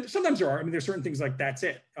sometimes there are. I mean, there's certain things like that's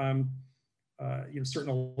it. Certain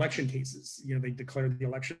election cases, they declare the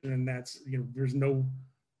election and that's, there's no,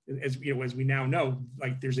 as we now know,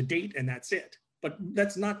 like there's a date and that's it. But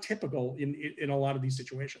that's not typical in a lot of these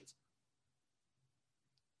situations.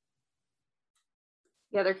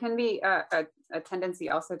 Yeah, there can be a tendency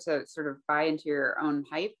also to sort of buy into your own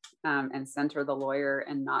hype and center the lawyer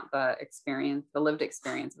and not the lived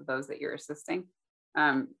experience of those that you're assisting.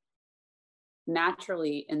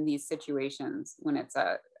 Naturally, in these situations, when it's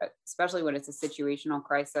especially when it's a situational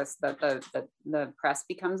crisis that the press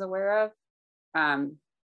becomes aware of, I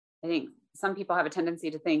think some people have a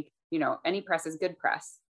tendency to think, any press is good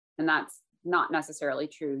press, and that's not necessarily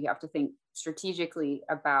true. You have to think strategically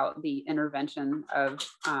about the intervention of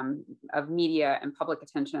media and public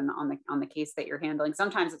attention on the case that you're handling.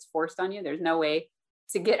 Sometimes it's forced on you. There's no way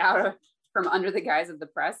to get out from under the guise of the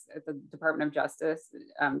press at the Department of Justice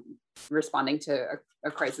responding to a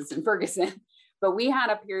crisis in Ferguson. But we had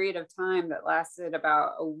a period of time that lasted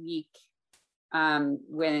about a week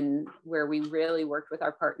where we really worked with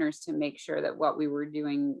our partners to make sure that what we were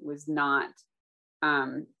doing was not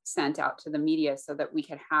sent out to the media, so that we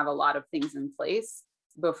could have a lot of things in place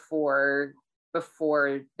before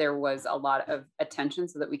there was a lot of attention,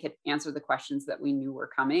 so that we could answer the questions that we knew were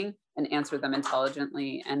coming and answer them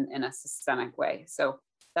intelligently and in a systemic way. So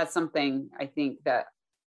that's something I think that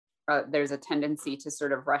there's a tendency to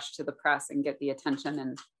sort of rush to the press and get the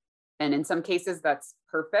attention. And in some cases that's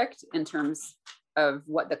perfect in terms of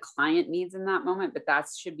what the client needs in that moment, but that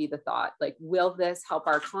should be the thought. Like, will this help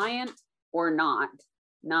our client or not?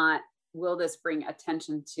 Not, will this bring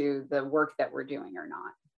attention to the work that we're doing or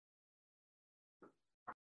not?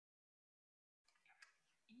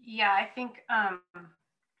 Yeah, I think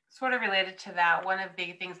sort of related to that, one of the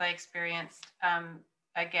big things I experienced,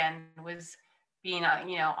 again, was being,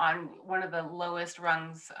 on one of the lowest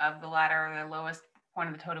rungs of the ladder, or the lowest point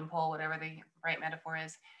of the totem pole, whatever the right metaphor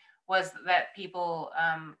is, was that people,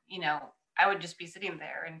 I would just be sitting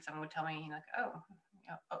there and someone would tell me,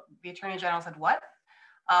 the Attorney General said what?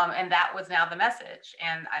 And that was now the message.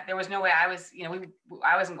 And there was no way I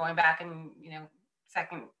wasn't going back and,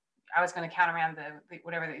 I was going to count around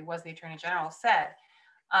whatever it was the Attorney General said.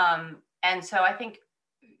 And so I think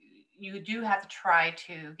you do have to try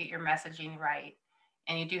to get your messaging right.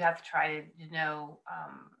 And you do have to try to know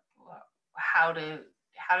how to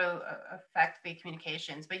affect the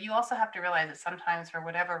communications. But you also have to realize that sometimes, for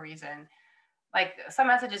whatever reason, like some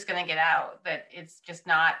message is going to get out that it's just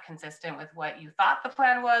not consistent with what you thought the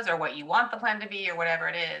plan was, or what you want the plan to be, or whatever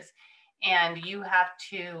it is. And you have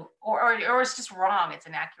to, or it's just wrong, it's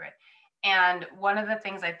inaccurate. And one of the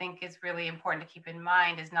things I think is really important to keep in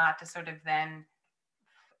mind is not to sort of then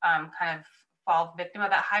kind of fall victim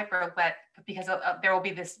of that hype, but because there will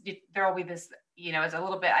be this, it's a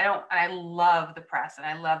little bit, I love the press and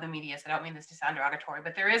I love the media, so I don't mean this to sound derogatory,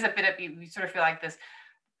 but there is a bit of, you sort of feel like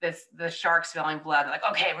the sharks smelling blood. They're like,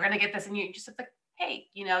 okay, we're going to get this. And you just have to, hey,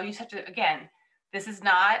 you just have to, again, this is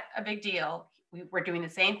not a big deal. We're doing the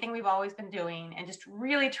same thing we've always been doing, and just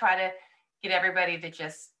really try to get everybody to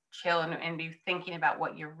just chill and be thinking about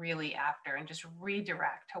what you're really after, and just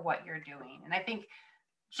redirect to what you're doing. And I think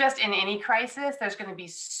just in any crisis, there's going to be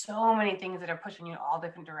so many things that are pushing you in all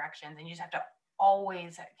different directions. And you just have to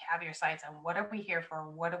always have your sights on what are we here for?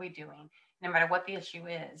 What are we doing? No matter what the issue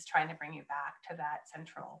is, trying to bring you back to that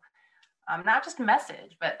central, not just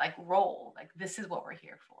message, but like role, like this is what we're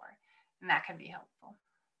here for. And that can be helpful.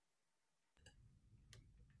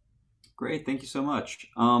 Great, thank you so much.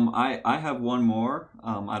 I have one more.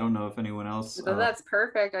 I don't know if anyone else. So that's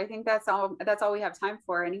perfect. I think that's all we have time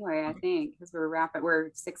for anyway, I think, because we're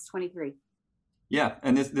 6:23. Yeah,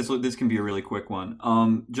 and this can be a really quick one.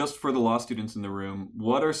 Just for the law students in the room,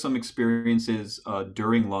 what are some experiences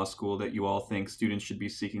during law school that you all think students should be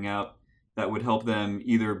seeking out that would help them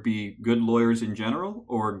either be good lawyers in general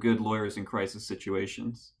or good lawyers in crisis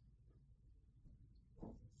situations?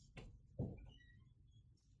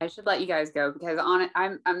 I should let you guys go because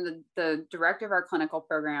I'm the director of our clinical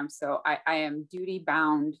program, so I am duty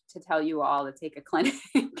bound to tell you all to take a clinic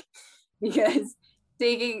because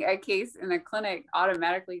taking a case in a clinic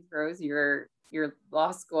automatically throws your law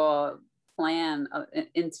school plan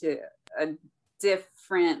into a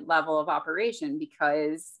different level of operation,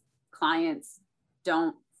 because clients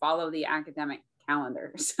don't follow the academic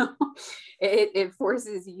calendar. So it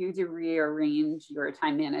forces you to rearrange your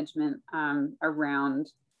time management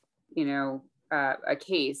around, a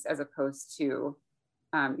case as opposed to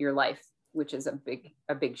your life, which is a big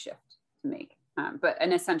shift to make, but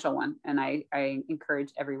an essential one. And I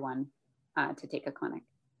encourage everyone to take a clinic.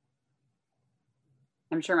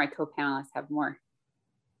 I'm sure my co-panelists have more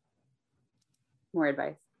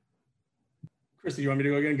advice. Christy, you want me to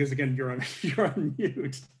go again? Because again, you're on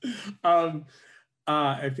mute.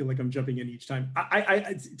 I feel like I'm jumping in each time.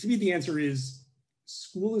 To me, the answer is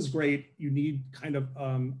school is great. You need kind of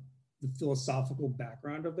the philosophical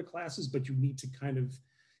background of the classes, but you need to kind of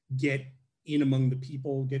get in among the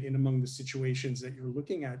people, get in among the situations that you're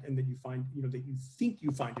looking at and that you find, that you think you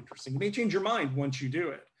find interesting. It may change your mind once you do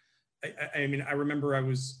it. I mean, I remember I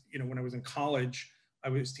was, when I was in college, I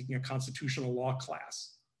was taking a constitutional law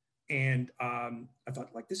class. And I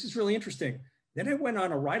thought, like, this is really interesting. Then I went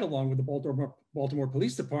on a ride along with the Baltimore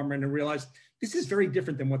Police Department and realized this is very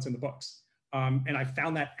different than what's in the books. And I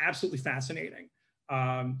found that absolutely fascinating.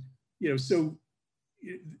 So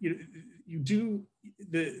you do,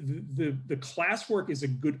 the classwork is a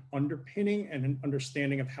good underpinning and an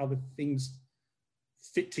understanding of how the things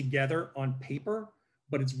fit together on paper,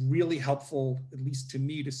 but it's really helpful, at least to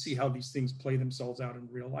me, to see how these things play themselves out in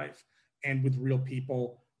real life and with real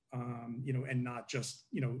people. And not just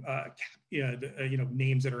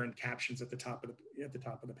names that are in captions at the top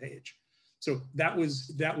of the page. So that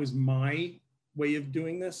was my way of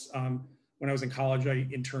doing this. When I was in college, I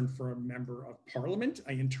interned for a member of parliament.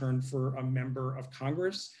 I interned for a member of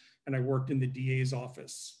Congress, and I worked in the DA's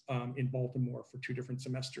office in Baltimore for 2 different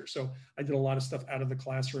semesters. So I did a lot of stuff out of the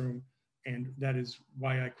classroom, and that is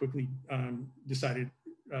why I quickly decided.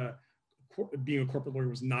 Being a corporate lawyer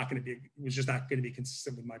was just not going to be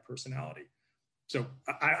consistent with my personality. So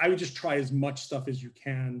I would just try as much stuff as you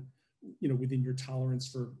can, within your tolerance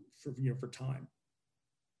for time.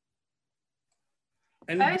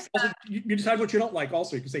 And also, you decide what you don't like.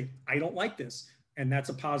 Also, you can say, I don't like this, and that's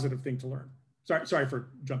a positive thing to learn. Sorry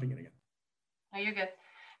for jumping in again. No, you're good.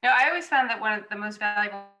 No, I always found that one of the most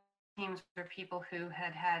valuable teams were people who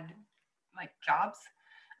had like jobs.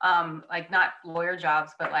 Like not lawyer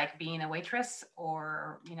jobs, but like being a waitress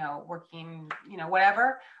or, working,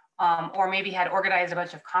 whatever, or maybe had organized a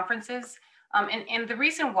bunch of conferences. And the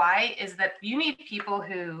reason why is that you need people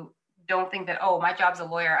who don't think that, oh, my job's a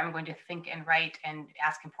lawyer, I'm going to think and write and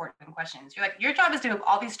ask important questions. You're like, your job is to move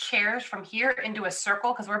all these chairs from here into a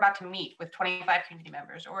circle because we're about to meet with 25 community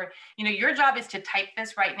members. Or, your job is to type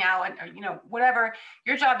this right now and, whatever.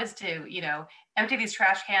 Your job is to, empty these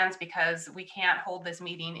trash cans because we can't hold this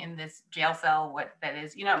meeting in this jail cell, what that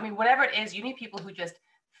is, whatever it is, you need people who just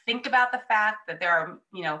think about the fact that there are,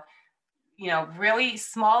 really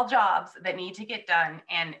small jobs that need to get done.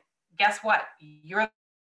 And guess what? You're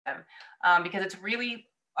them, because it's really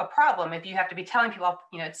a problem if you have to be telling people,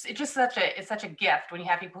 it's such a gift when you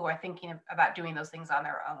have people who are thinking about doing those things on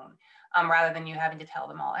their own, rather than you having to tell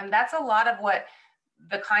them all. And that's a lot of what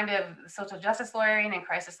the kind of social justice lawyering and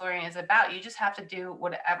crisis lawyering is about. You just have to do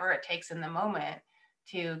whatever it takes in the moment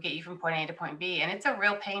to get you from point A to point B. And it's a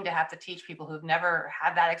real pain to have to teach people who've never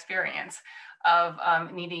had that experience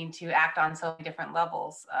of needing to act on so many different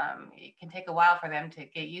levels. It can take a while for them to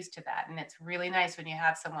get used to that. And it's really nice when you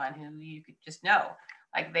have someone who you could just know,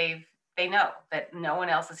 like they know that no one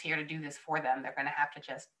else is here to do this for them. They're going to have to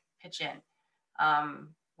just pitch in,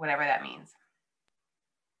 whatever that means.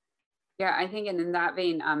 Yeah, I think, and in that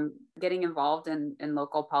vein, getting involved in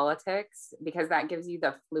local politics, because that gives you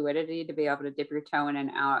the fluidity to be able to dip your toe in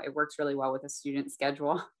and out. It works really well with a student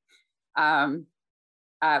schedule.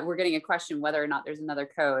 We're getting a question whether or not there's another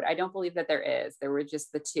code. I don't believe that there is. There were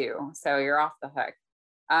just the 2, so you're off the hook.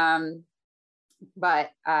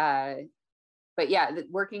 But yeah,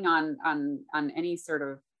 working on any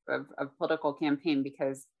sort of political campaign,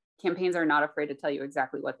 because campaigns are not afraid to tell you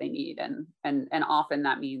exactly what they need. And often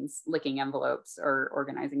that means licking envelopes or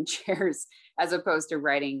organizing chairs, as opposed to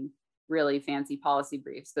writing really fancy policy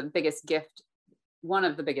briefs. One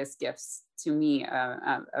of the biggest gifts to me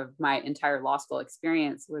of my entire law school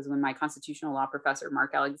experience was when my constitutional law professor,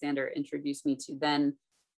 Mark Alexander, introduced me to then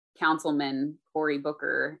Councilman Cory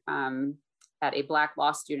Booker at a Black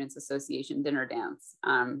Law Students Association dinner dance.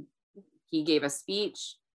 He gave a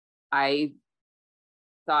speech. I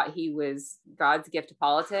thought he was God's gift to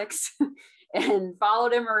politics and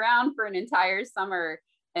followed him around for an entire summer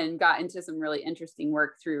and got into some really interesting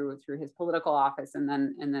work through his political office, and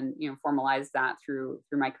then formalized that through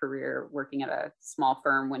my career working at a small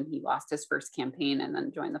firm when he lost his first campaign and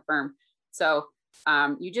then joined the firm. So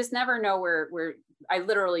You just never know where I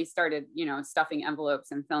literally started, stuffing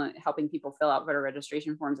envelopes and helping people fill out voter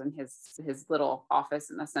registration forms in his little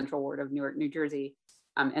office in the Central Ward of Newark, New Jersey,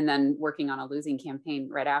 and then working on a losing campaign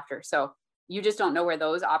right after. So you just don't know where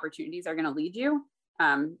those opportunities are going to lead you.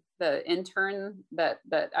 The intern that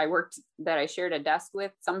I shared a desk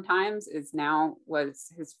with sometimes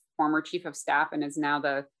was his former chief of staff and is now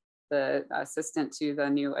the assistant to the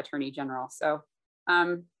new attorney general. So,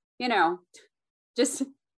 just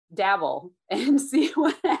dabble and see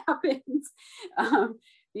what happens,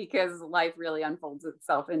 because life really unfolds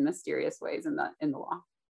itself in mysterious ways in the law.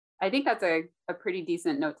 I think that's a pretty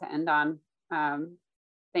decent note to end on.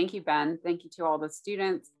 Thank you, Ben. Thank you to all the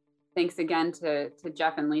students. Thanks again to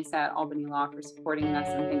Jeff and Lisa at Albany Law for supporting this,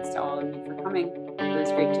 and thanks to all of you for coming. It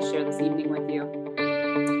was great to share this evening with you.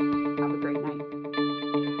 Have a great night.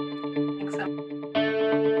 Thanks so much.